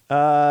 Excellent.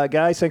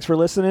 Guys, thanks for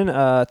listening.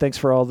 Thanks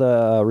for all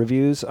the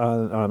reviews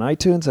on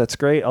iTunes. That's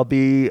great. I'll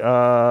be,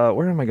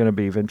 where am I going to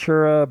be?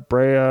 Ventura,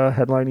 Brea,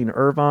 headlining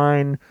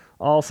Irvine,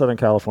 all Southern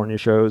California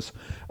shows.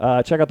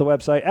 Check out the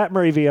website, at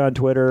Murray V on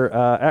Twitter,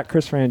 at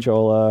Chris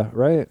Franjola,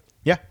 right?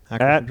 Yeah.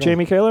 At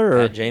Jamie Kaler? Or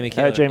At Jamie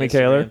Kaler. At Jamie Instagram,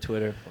 Kaler.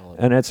 Twitter. All of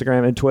it. And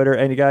Instagram and Twitter.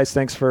 And you guys,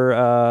 thanks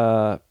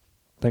for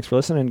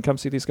listening. Come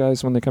see these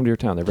guys when they come to your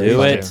town. They're very Do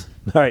fun. it.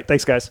 All right.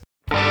 Thanks, guys.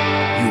 You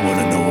want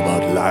to know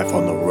about life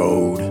on the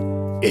road?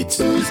 It's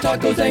Booze,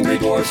 tacos, angry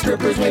dwarfs,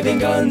 strippers waving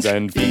guns,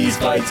 and fees,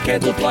 fights,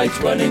 canceled flights,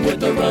 running with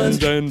the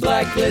runs, and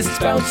blacklists,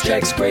 bounce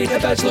checks, great, a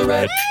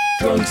bachelorette,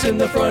 drunks in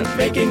the front,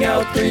 making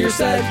out through your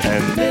set,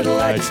 and middle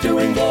acts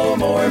doing blow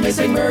more,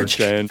 missing merch,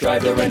 and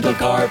drive the rental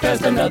car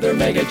past another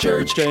mega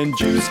church, and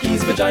juice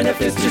keys, vagina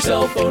fist, your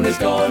cell phone is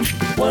gone,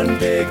 one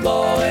big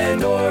Law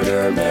and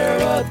Order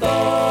marathon.